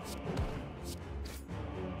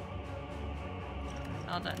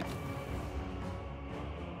 All done.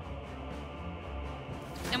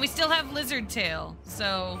 And we still have lizard tail,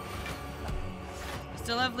 so... We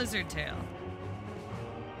still have lizard tail.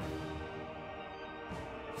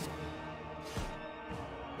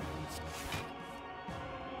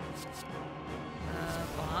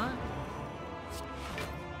 Bonk.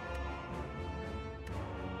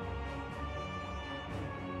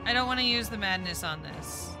 I don't want to use the madness on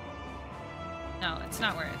this. No, it's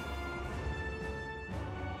not worth it.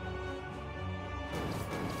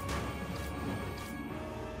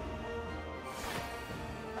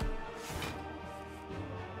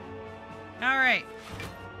 All right.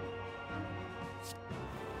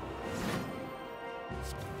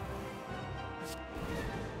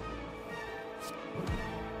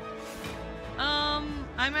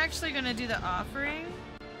 I'm actually gonna do the offering.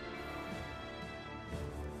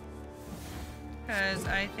 Because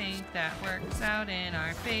I think that works out in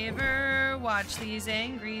our favor. Watch these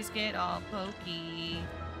angries get all pokey.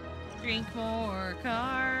 Drink more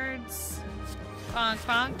cards. Bonk,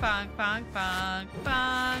 bonk, bonk, bonk, bonk,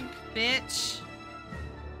 bonk, bitch.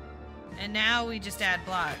 And now we just add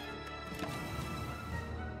block.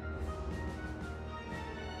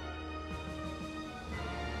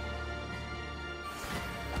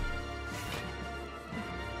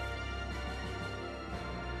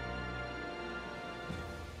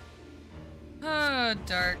 Oh,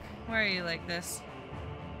 Dark. Why are you like this?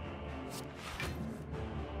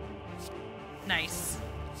 Nice.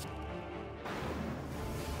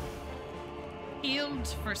 Healed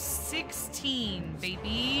for 16,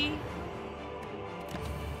 baby.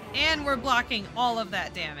 And we're blocking all of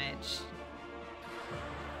that damage.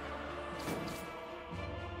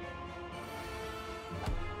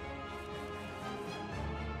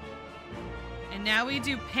 And now we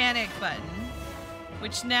do panic button,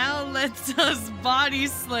 which now lets us body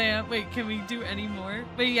slam. Wait, can we do any more?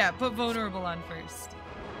 But yeah, put vulnerable on first.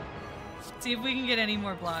 See if we can get any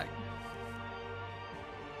more block.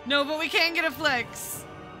 No, but we can't get a flex.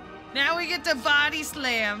 Now we get to body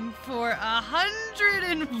slam for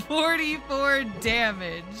 144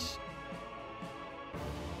 damage.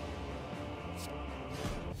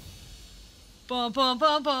 Bum, bum,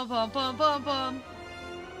 bum, bum, bum, bum, bum, bum.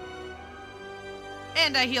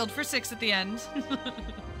 And I healed for 6 at the end. You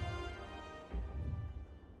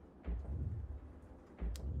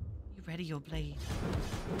ready your blade?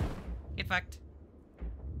 Get fucked.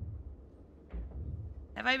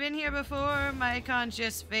 Have I been here before? My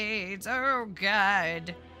conscience fades. Oh,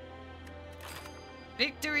 God.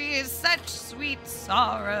 Victory is such sweet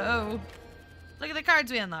sorrow. Look at the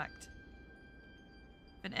cards we unlocked.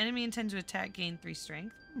 If an enemy intends to attack, gain 3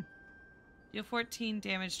 strength. Deal 14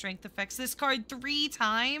 damage. Strength affects this card 3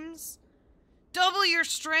 times? Double your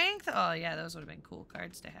strength? Oh, yeah, those would have been cool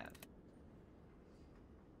cards to have.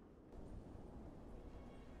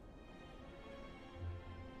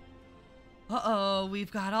 Uh-oh,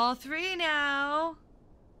 we've got all 3 now.